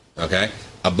 okay?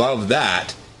 Above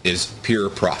that is pure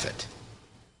profit.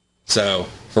 So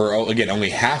for, again,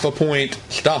 only half a point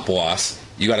stop loss,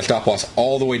 you got a stop loss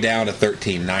all the way down to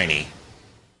 1390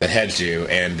 that hedged you.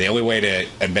 And the only way to,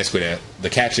 and basically the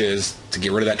catch is to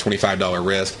get rid of that $25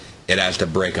 risk, it has to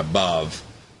break above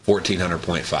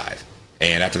 1400.5.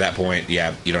 And after that point, you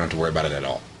don't have to worry about it at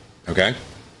all. Okay?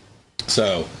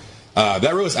 So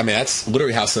that really is, that's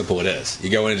literally how simple it is. You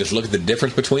go in and just look at the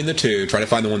difference between the two, try to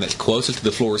find the one that's closest to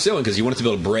the floor or ceiling, because you want it to be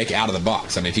able to break out of the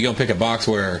box. If you go and pick a box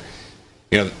where,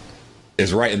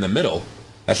 is right in the middle,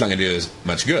 that's not going to do as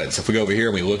much good. So if we go over here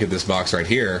and we look at this box right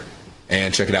here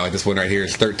and check it out, like this one right here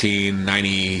is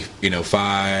 1390,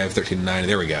 1390.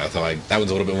 There we go. So that one's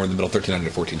a little bit more in the middle,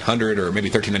 1390 to 1400, or maybe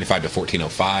 1395 to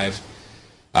 1405.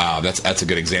 That's a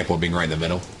good example of being right in the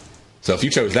middle. So if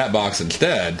you chose that box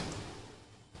instead,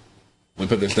 we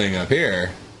put this thing up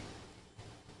here.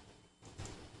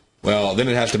 Well, then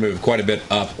it has to move quite a bit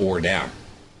up or down.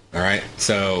 All right.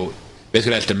 So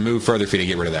basically, it has to move further for you to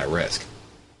get rid of that risk.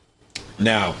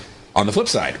 Now, on the flip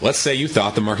side, let's say you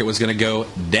thought the market was going to go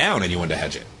down and you wanted to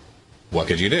hedge it. What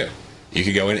could you do? You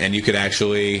could go in and you could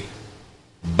actually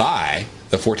buy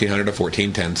the 1400 to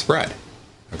 1410 spread.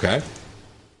 Okay?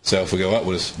 So if we go up,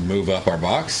 we'll just move up our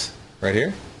box right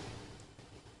here.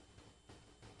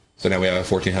 So now we have a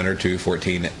 1400 to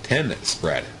 1410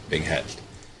 spread being hedged.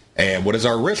 And what is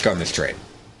our risk on this trade?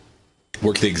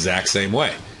 Works the exact same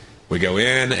way. We go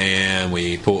in and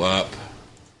we pull up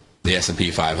the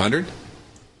S&P 500.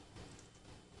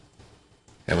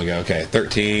 And we go, okay,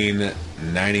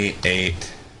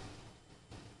 1398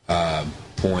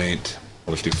 point,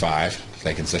 we'll just do 5,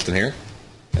 stay consistent here.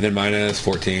 And then minus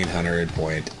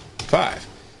 1400.5.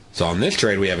 So on this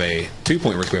trade, we have a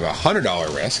 2-point risk. We have a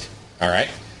 $100 risk, all right?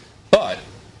 But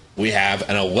we have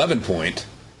an 11-point,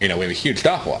 we have a huge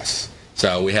stop loss.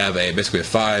 So we have basically a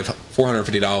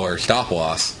 $450 stop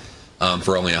loss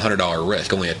for only a $100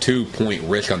 risk, only a 2-point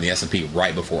risk on the S&P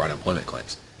right before unemployment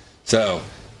claims. So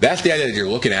that's the idea that you're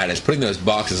looking at, is putting those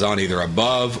boxes on either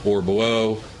above or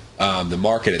below the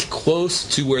market as close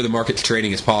to where the market's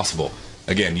trading as possible.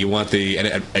 Again, you want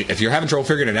and if you're having trouble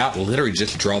figuring it out, literally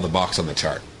just draw the box on the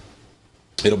chart.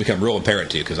 It'll become real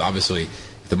apparent to you, because obviously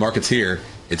if the market's here,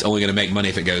 it's only going to make money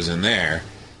if it goes in there.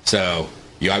 So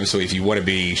you obviously, if you want to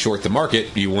be short the market,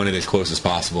 you want it as close as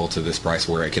possible to this price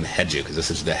where it can hedge you, because this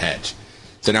is the hedge.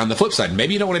 So now on the flip side,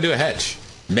 maybe you don't want to do a hedge.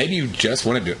 Maybe you just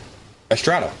want to do a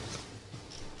straddle.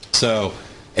 So,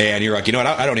 and you're like, you know what,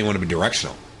 I don't even want to be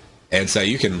directional. And so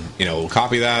you can,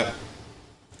 copy that.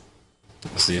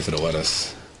 Let's see if it'll let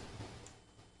us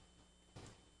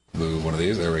move one of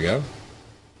these. There we go.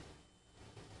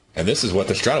 And this is what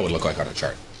the straddle would look like on a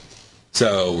chart.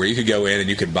 So where you could go in and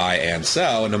you could buy and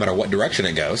sell, and no matter what direction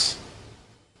it goes,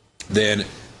 then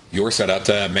you're set up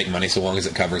to make money so long as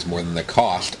it covers more than the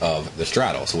cost of the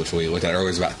straddle. So which we looked at earlier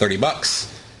is about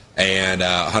 $30 and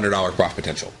 $100 profit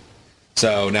potential.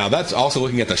 So now that's also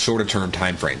looking at the shorter term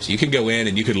time frames. You can go in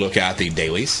and you could look at the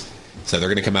dailies. So they're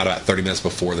going to come out about 30 minutes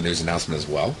before the news announcement as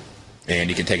well. And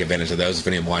you can take advantage of those if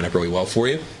any of them line up really well for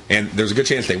you. And there's a good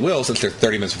chance they will, since they're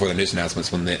 30 minutes before the news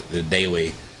announcements, when the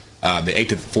daily, the 8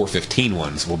 to 4:15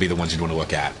 ones will be the ones you'd want to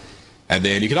look at. And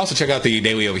then you can also check out the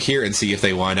daily over here and see if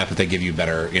they line up, if they give you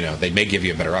better, they may give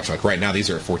you a better option. Like right now, these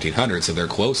are at 1400, so they're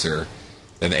closer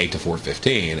than the 8 to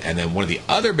 4:15. And then one of the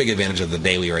other big advantages of the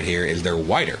daily right here is they're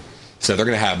wider. So they're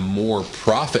going to have more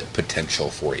profit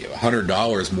potential for you,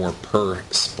 $100 more per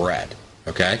spread,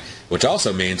 okay? Which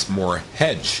also means more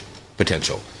hedge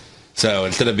potential. So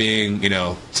instead of being,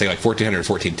 say like 1400 or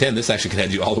 1410, this actually could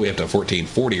hedge you all the way up to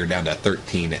 1440 or down to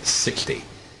 1360.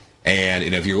 And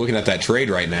if you're looking at that trade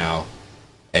right now,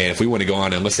 and if we want to go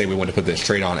on and let's say we want to put this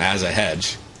trade on as a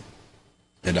hedge,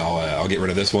 and I'll get rid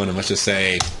of this one, and let's just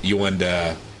say you want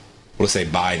to, let's say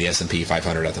buy the S&P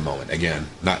 500 at the moment. Again,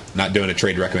 not doing a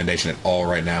trade recommendation at all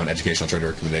right now, an educational trade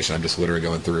recommendation. I'm just literally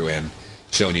going through and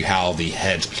showing you how the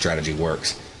hedge strategy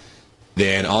works.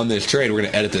 Then on this trade, we're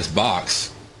going to edit this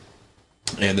box.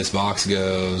 And this box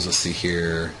goes, let's see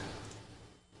here.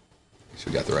 Make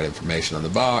sure we got the right information on the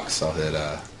box. I'll hit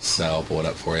sell, pull it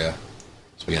up for you.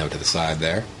 So we can have it to the side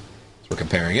there. So we're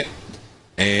comparing it.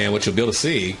 And what you'll be able to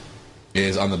see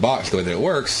is on the box, the way that it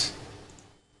works,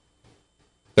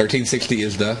 1360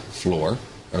 is the floor,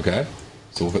 okay?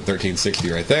 So we'll put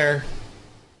 1360 right there,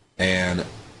 and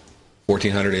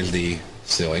 1400 is the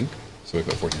ceiling. So we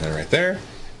put 1400 right there,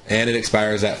 and it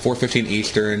expires at 4:15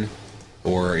 Eastern,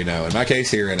 or, in my case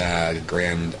here in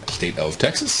grand state of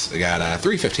Texas, we got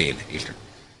 3:15 Eastern,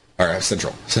 or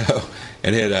Central. So,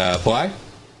 and hit apply,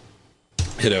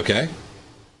 hit OK,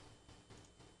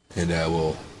 and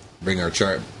we'll bring our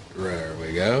chart, there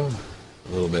we go,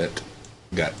 a little bit,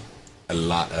 got a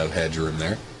lot of hedge room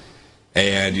there,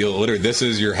 and you'll literally, this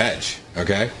is your hedge,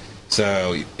 okay?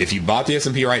 So if you bought the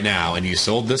S&P right now and you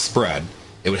sold this spread,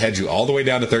 it would hedge you all the way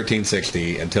down to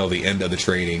 1360 until the end of the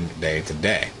trading day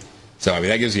today. So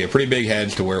that gives you a pretty big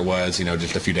hedge to where it was,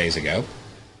 just a few days ago.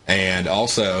 And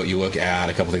also you look at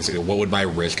a couple things, what would my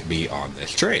risk be on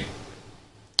this trade?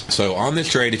 So on this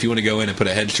trade, if you want to go in and put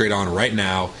a hedge trade on right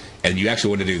now, and you actually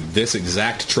want to do this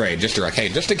exact trade, just in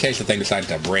case the thing decides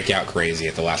to break out crazy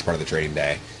at the last part of the trading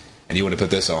day, and you want to put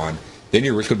this on, then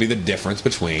your risk would be the difference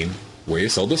between where you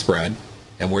sold the spread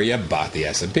and where you bought the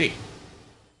S&P.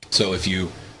 So if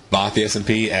you bought the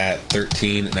S&P at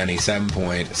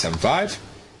 1397.75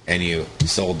 and you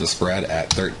sold the spread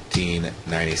at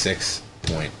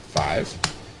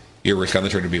 1396.5, your risk on the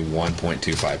trade would be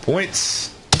 1.25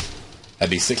 points. That'd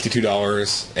be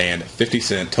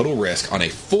 $62.50 total risk on a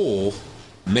full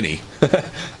mini,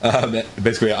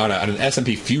 basically on an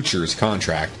S&P futures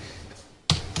contract,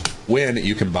 when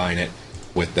you combine it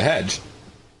with the hedge.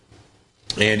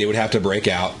 And it would have to break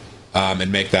out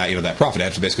and make that, that profit. It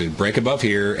has to basically break above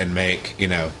here and make,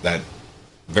 that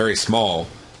very small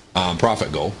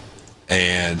profit goal.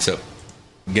 And so,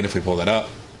 again, if we pull that up,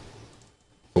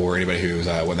 for anybody who's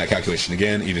won that calculation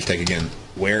again, you just take, again,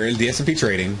 where is the S&P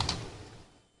trading?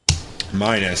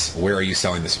 minus where are you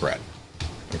selling the spread.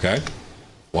 Okay?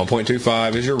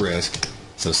 1.25 is your risk,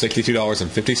 so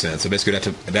 $62.50. So basically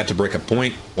I'd have to break a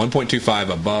point, 1.25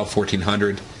 above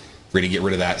 1,400. We're going to get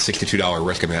rid of that $62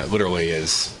 risk. I mean, that literally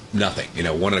is nothing.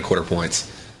 1.25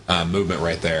 points movement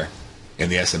right there.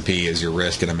 And the S&P is your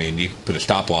risk. And I mean, you can put a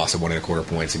stop loss of 1.25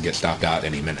 points and get stopped out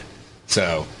any minute.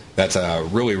 So that's a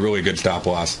really, really good stop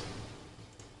loss.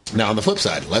 Now, on the flip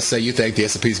side, let's say you think the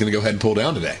S&P is going to go ahead and pull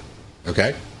down today.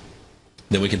 Okay?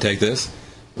 Then we can take this.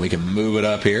 We can move it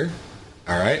up here.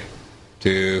 All right?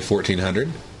 To 1,400.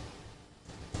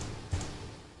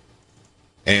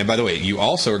 And by the way, you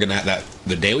also are going to have that.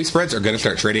 The daily spreads are going to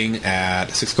start trading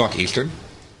at 6 o'clock Eastern.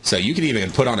 So you can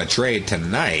even put on a trade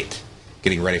tonight,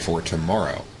 getting ready for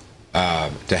tomorrow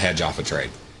to hedge off a trade.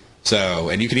 So,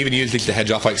 and you can even use these to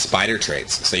hedge off like spider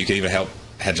trades. So you can even help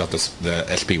hedge off the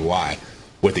SPY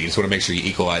with it. You just want to make sure you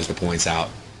equalize the points out.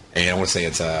 And I want to say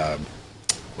it's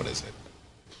what is it?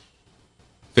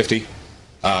 50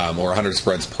 or 100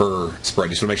 spreads per spread.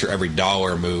 You just want to make sure every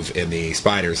dollar move in the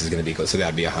spiders is going to be equal. So that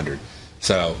would be 100.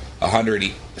 So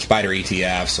 100 spider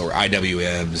ETFs or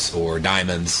IWMs or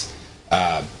diamonds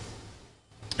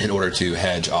in order to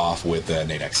hedge off with the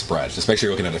Nadex spreads. Just make sure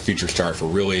you're looking at a futures chart for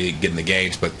really getting the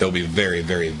gauge, but they'll be very,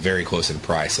 very, very close in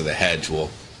price. So the hedge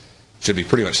should be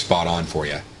pretty much spot on for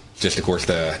you. Just, of course,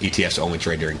 the ETFs only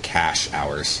trade during cash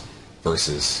hours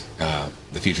versus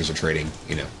the futures are trading,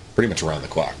 pretty much around the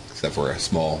clock, except for a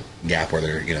small gap where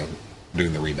they're,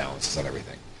 doing the rebalances on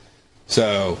everything.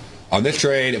 So on this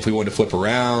trade, if we wanted to flip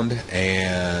around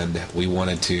and we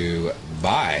wanted to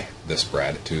buy the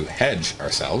spread to hedge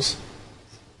ourselves,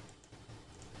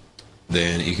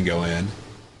 then you can go in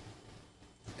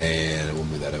and we'll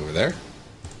move that over there. So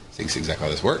you can see exactly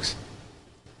how this works.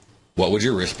 What would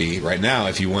your risk be right now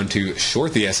if you want to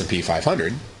short the S&P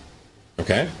 500?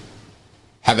 Okay,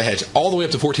 have a hedge all the way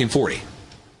up to 1440.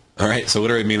 All right, so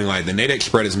literally meaning like the Nadex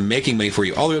spread is making money for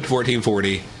you all the way up to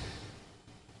 1440.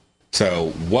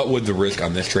 So what would the risk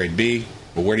on this trade be?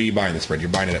 Well, where are you buying the spread? You're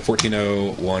buying it at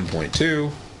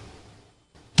 1401.2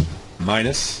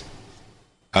 minus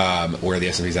where the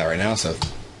S&P is at right now, so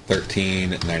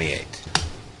 1398.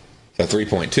 So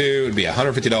 3.2 would be a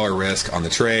 $150 risk on the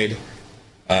trade,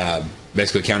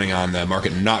 basically counting on the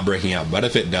market not breaking out. But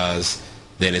if it does,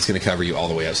 then it's going to cover you all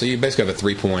the way up. So you basically have a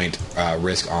 3-point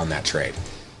risk on that trade.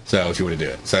 So if you want to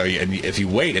do it. So if you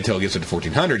wait until it gets to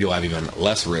 1400, you'll have even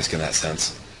less risk in that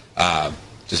sense,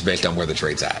 just based on where the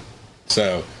trade's at.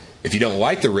 So if you don't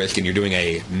like the risk and you're doing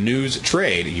a news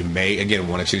trade, you may, again,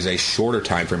 want to choose a shorter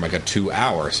time frame, like a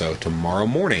 2-hour. So tomorrow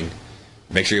morning,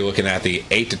 make sure you're looking at the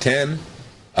 8 to 10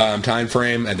 time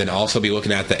frame, and then also be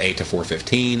looking at the 8 to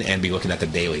 4:15, and be looking at the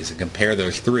dailies and compare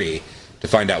those three to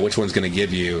find out which one's going to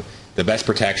give you the best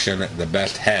protection, the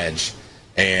best hedge.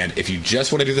 And if you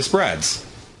just want to do the spreads,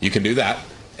 you can do that,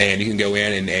 and you can go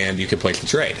in and you can place the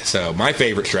trade. So my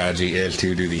favorite strategy is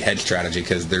to do the hedge strategy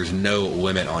because there's no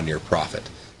limit on your profit.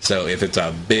 So if it's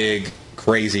a big,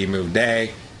 crazy move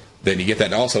day, then you get that.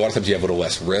 And also, a lot of times you have a little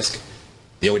less risk.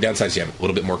 The only downside is you have a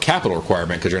little bit more capital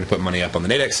requirement because you're going to put money up on the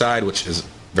Nadex side, which is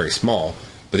very small,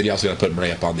 but then you also got to put money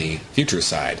up on the futures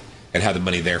side and have the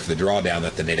money there for the drawdown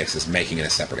that the Nadex is making in a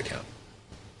separate account.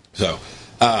 So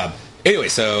anyway,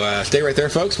 so stay right there,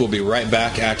 folks. We'll be right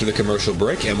back after the commercial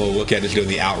break, and we'll look at just doing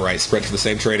the outright spread for the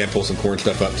same trade and pull some corn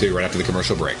stuff up too right after the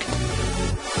commercial break.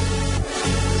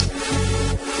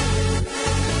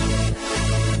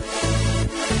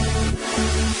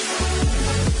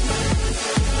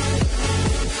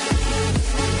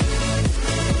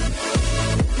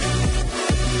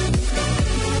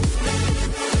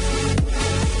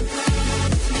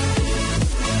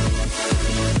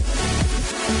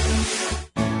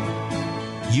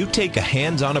 You take a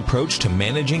hands-on approach to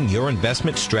managing your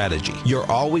investment strategy. You're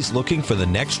always looking for the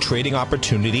next trading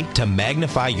opportunity to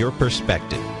magnify your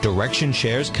perspective. Direction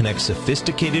Shares connects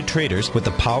sophisticated traders with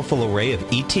a powerful array of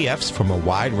ETFs from a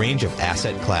wide range of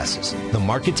asset classes. The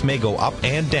markets may go up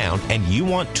and down, and you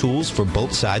want tools for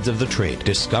both sides of the trade.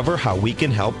 Discover how we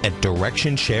can help at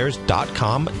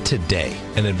DirectionShares.com today.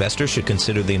 An investor should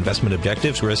consider the investment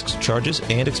objectives, risks, charges,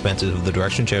 and expenses of the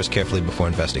Direction Shares carefully before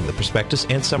investing. The prospectus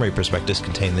and summary prospectus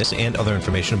contain this and other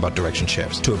information about Direction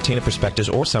Shares. To obtain a prospectus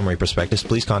or summary prospectus,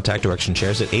 please contact Direction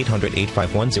Shares at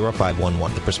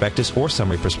 800-851-0511. The prospectus or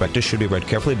summary prospectus should be read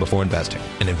carefully before investing.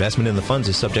 An investment in the funds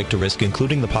is subject to risk,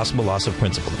 including the possible loss of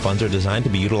principal. The funds are designed to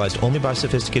be utilized only by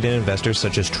sophisticated investors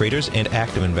such as traders and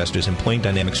active investors employing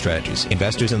dynamic strategies.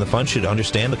 Investors in the fund should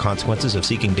understand the consequences of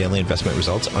seeking daily investment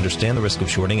results, understand the risk of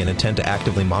shorting, and intend to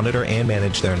actively monitor and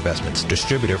manage their investments.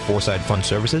 Distributor Foreside Fund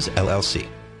Services, LLC.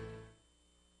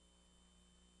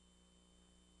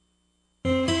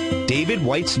 David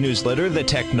White's newsletter, The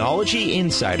Technology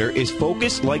Insider, is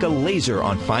focused like a laser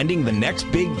on finding the next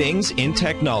big things in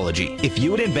technology. If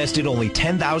you had invested only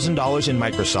 $10,000 in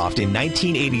Microsoft in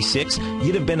 1986,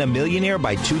 you'd have been a millionaire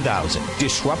by 2000.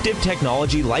 Disruptive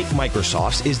technology like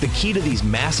Microsoft's is the key to these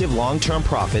massive long-term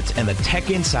profits, and the Tech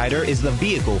Insider is the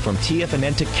vehicle from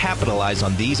TFNN to capitalize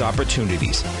on these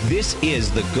opportunities. This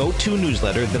is the go-to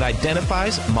newsletter that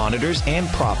identifies, monitors, and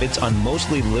profits on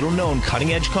mostly little-known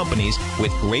cutting-edge companies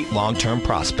with great long-term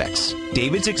prospects.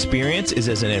 David's experience is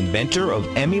as an inventor of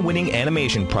Emmy-winning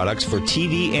animation products for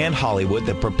TV and Hollywood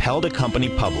that propelled a company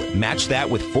public. Match that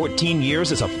with 14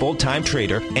 years as a full-time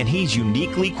trader, and he's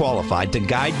uniquely qualified to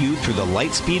guide you through the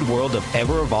light-speed world of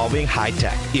ever-evolving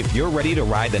high-tech. If you're ready to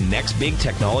ride the next big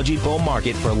technology bull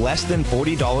market for less than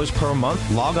 $40 per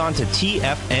month, log on to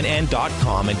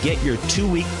TFNN.com and get your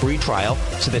 2-week free trial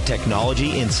to the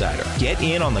Technology Insider. Get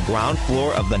in on the ground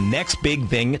floor of the next big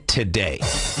thing today.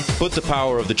 Put the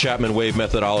power of the Chapman Wave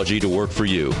methodology to work for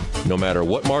you. No matter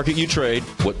what market you trade,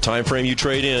 what time frame you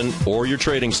trade in, or your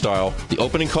trading style, the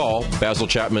Opening Call, Basil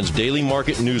Chapman's daily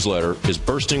market newsletter, is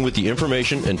bursting with the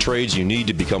information and trades you need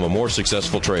to become a more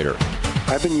successful trader.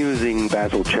 I've been using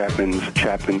Basil Chapman's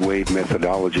Chapman Wave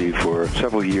methodology for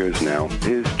several years now.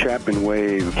 His Chapman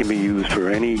Wave can be used for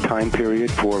any time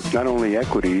period for not only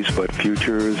equities, but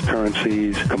futures,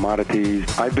 currencies, commodities.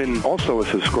 I've been also a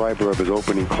subscriber of his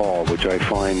Opening Call, which I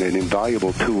find an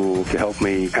invaluable tool to help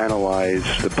me analyze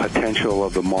the potential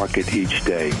of the market each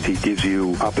day. He gives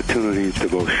you opportunities to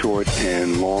go short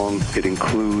and long. It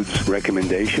includes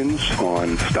recommendations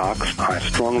on stocks. I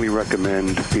strongly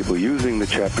recommend people using the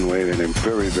Chapman Wave, and I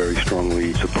very, very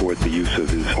strongly support the use of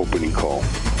his Opening Call.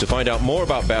 To find out more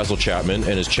about Basil Chapman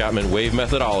and his Chapman Wave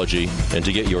methodology, and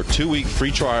to get your 2-week free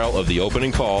trial of the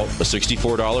Opening Call, a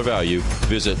 $64 value,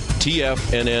 visit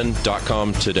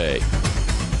TFNN.com today.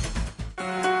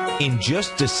 In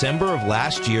just December of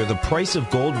last year, the price of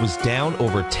gold was down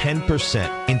over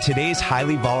 10%. In today's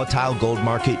highly volatile gold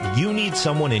market, you need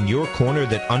someone in your corner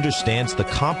that understands the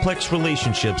complex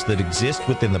relationships that exist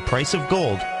within the price of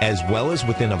gold, as well as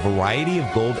within a variety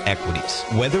of gold equities.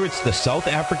 Whether it's the South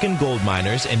African gold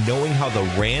miners and knowing how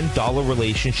the rand-dollar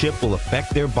relationship will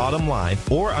affect their bottom line,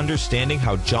 or understanding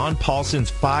how John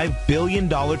Paulson's $5 billion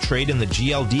trade in the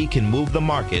GLD can move the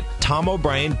market, Tom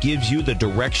O'Brien gives you the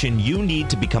direction you need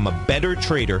to become a better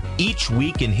trader each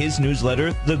week in his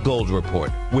newsletter, The Gold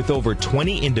Report. With over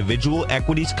 20 individual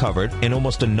equities covered and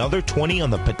almost another 20 on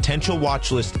the potential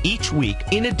watch list each week,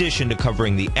 in addition to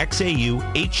covering the XAU,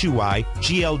 HUI,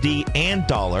 GLD, and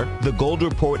dollar, The Gold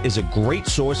Report is a great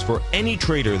source for any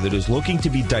trader that is looking to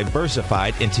be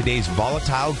diversified in today's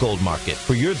volatile gold market.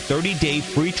 For your 30-day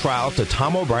free trial to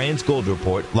Tom O'Brien's Gold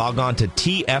Report, log on to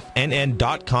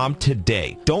TFNN.com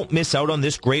today. Don't miss out on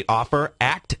this great offer.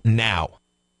 Act now.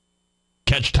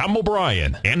 Catch Tom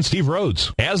O'Brien and Steve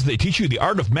Rhodes as they teach you the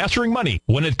art of mastering money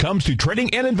when it comes to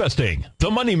trading and investing.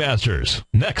 The Money Masters,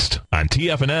 next on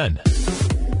TFNN.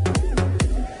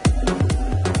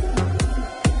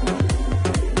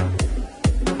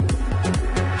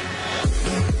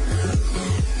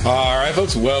 All right,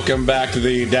 folks, welcome back to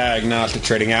the Diagnostic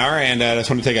Trading Hour, and I just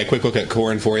want to take a quick look at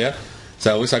corn for you.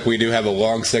 So it looks like we do have a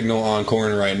long signal on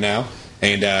corn right now,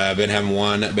 and I've been having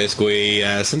one basically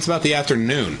since about the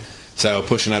afternoon. So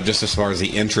pushing up just as far as the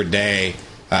intraday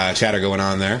chatter going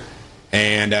on there.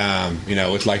 And,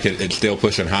 looks like it's still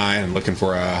pushing high and looking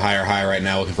for a higher high right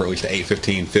now, looking for at least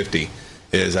 815.50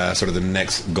 is sort of the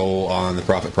next goal on the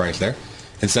profit price there.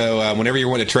 And so whenever you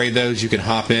want to trade those, you can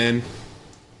hop in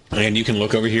and you can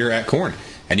look over here at corn.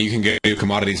 And you can go to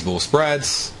commodities bull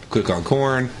spreads, click on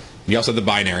corn. You also have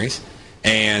the binaries.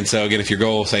 And so, again, if your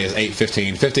goal, say, is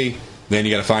 815.50, then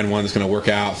you got to find one that's going to work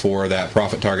out for that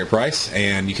profit target price,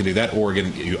 and you can do that. Or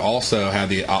again, you also have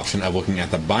the option of looking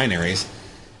at the binaries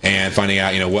and finding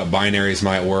out, what binaries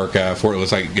might work for it. It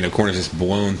looks like, corn has just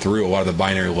blown through a lot of the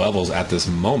binary levels at this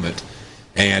moment.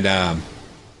 And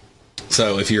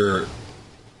so if you're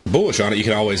bullish on it, you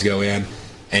can always go in,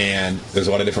 and there's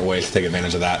a lot of different ways to take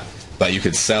advantage of that. But you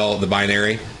could sell the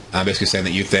binary, basically saying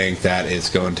that you think that it's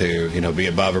going to, be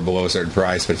above or below a certain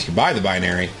price. But if you buy the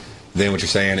binary, then what you're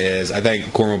saying is, I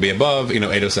think corn will be above,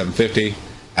 807.50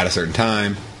 at a certain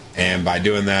time, and by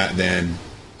doing that, then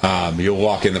you'll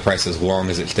lock in the price as long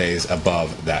as it stays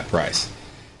above that price.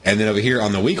 And then over here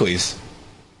on the weeklies,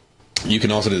 you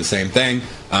can also do the same thing,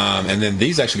 and then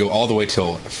these actually go all the way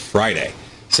till Friday,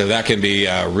 so that can be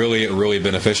really, really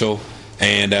beneficial.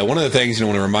 And one of the things I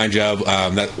want to remind you of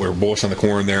that we're bullish on the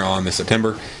corn there on the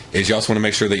September is you also want to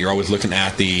make sure that you're always looking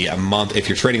at the month. If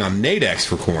you're trading on Nadex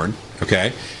for corn,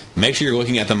 okay, make sure you're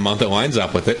looking at the month that lines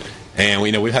up with it. And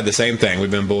we've had the same thing.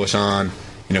 We've been bullish on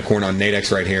corn on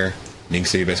Nadex right here. You can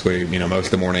see basically, most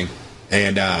of the morning.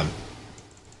 And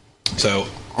so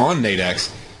on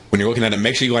Nadex, when you're looking at it,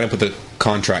 make sure you line up with the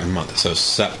contract month. So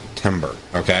September,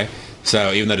 okay?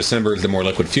 So even though December is the more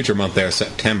liquid future month there,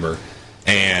 September,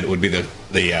 and would be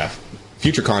the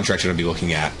future contract you're going to be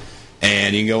looking at.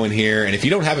 And you can go in here, and if you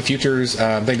don't have a futures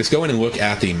thing, just go in and look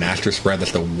at the master spread.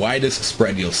 That's the widest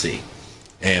spread you'll see.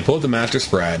 And pull up the master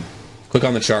spread, click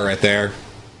on the chart right there.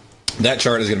 That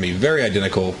chart is going to be very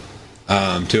identical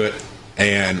to it.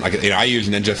 And I use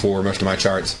Ninja for most of my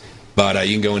charts, but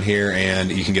you can go in here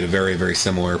and you can get a very, very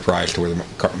similar price to where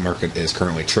the market is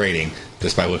currently trading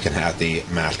just by looking at the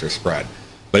master spread.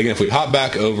 But again, if we hop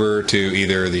back over to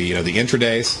either the the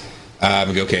intradays,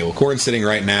 and go, okay, well, corn's sitting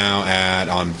right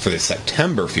now for the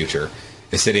September future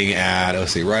is sitting at,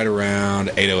 let's see, right around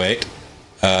 808,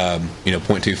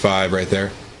 0.25 right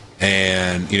there.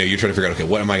 And you're trying to figure out, okay,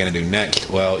 what am I going to do next?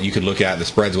 Well, you could look at the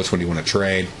spreads, which one do you want to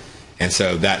trade? And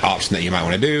so that option that you might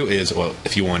want to do is, well,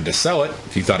 if you wanted to sell it,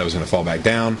 if you thought it was going to fall back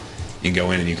down, you can go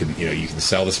in and you can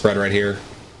sell the spread right here,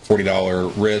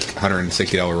 $40 risk,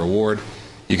 $160 reward.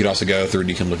 You could also go through and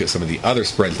you can look at some of the other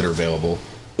spreads that are available,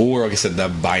 or like I said, the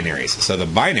binaries. So the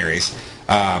binaries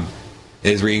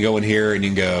is where you can go in here and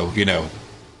you can go,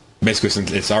 basically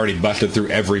since it's already busted through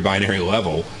every binary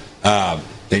level,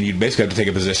 then you basically have to take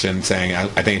a position saying, I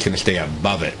think it's going to stay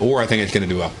above it, or I think it's going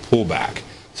to do a pullback.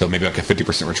 So maybe like a 50%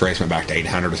 retracement back to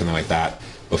 800 or something like that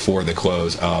before the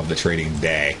close of the trading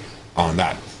day on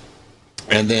that.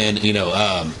 And then,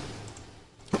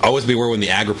 always be aware when the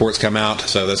ag reports come out.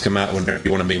 So those come out when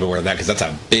you want to be aware of that, because that's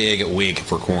a big week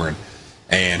for corn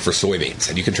and for soybeans.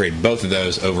 And you can trade both of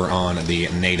those over on the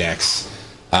Nadex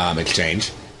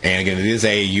exchange. And again, it is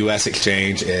a U.S.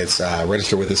 exchange. It's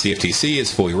registered with the CFTC.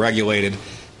 It's fully regulated.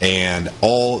 And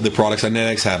all the products on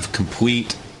Nadex have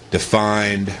complete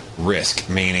defined risk,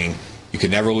 meaning you can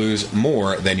never lose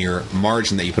more than your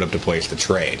margin that you put up to place the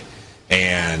trade.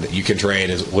 And you can trade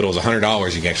as little as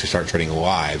 $100. You can actually start trading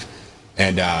live.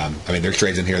 And there's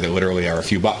trades in here that literally are a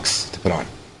few bucks to put on.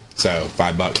 So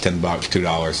 $5, $10,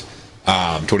 $2,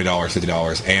 $20,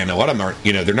 $50, and a lot of them are,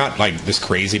 they're not like this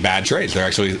crazy bad trades. They're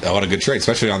actually a lot of good trades,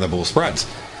 especially on the bull spreads.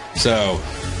 So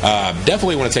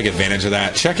definitely want to take advantage of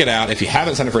that. Check it out. If you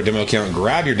haven't signed up for a demo account,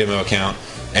 grab your demo account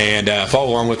and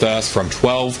follow along with us from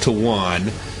 12 to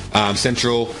 1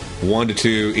 Central, 1 to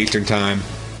 2 Eastern Time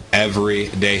every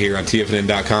day here on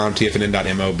TFNN.com,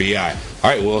 TFNN.mobi. All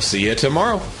right, we'll see you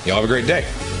tomorrow. Y'all have a great day.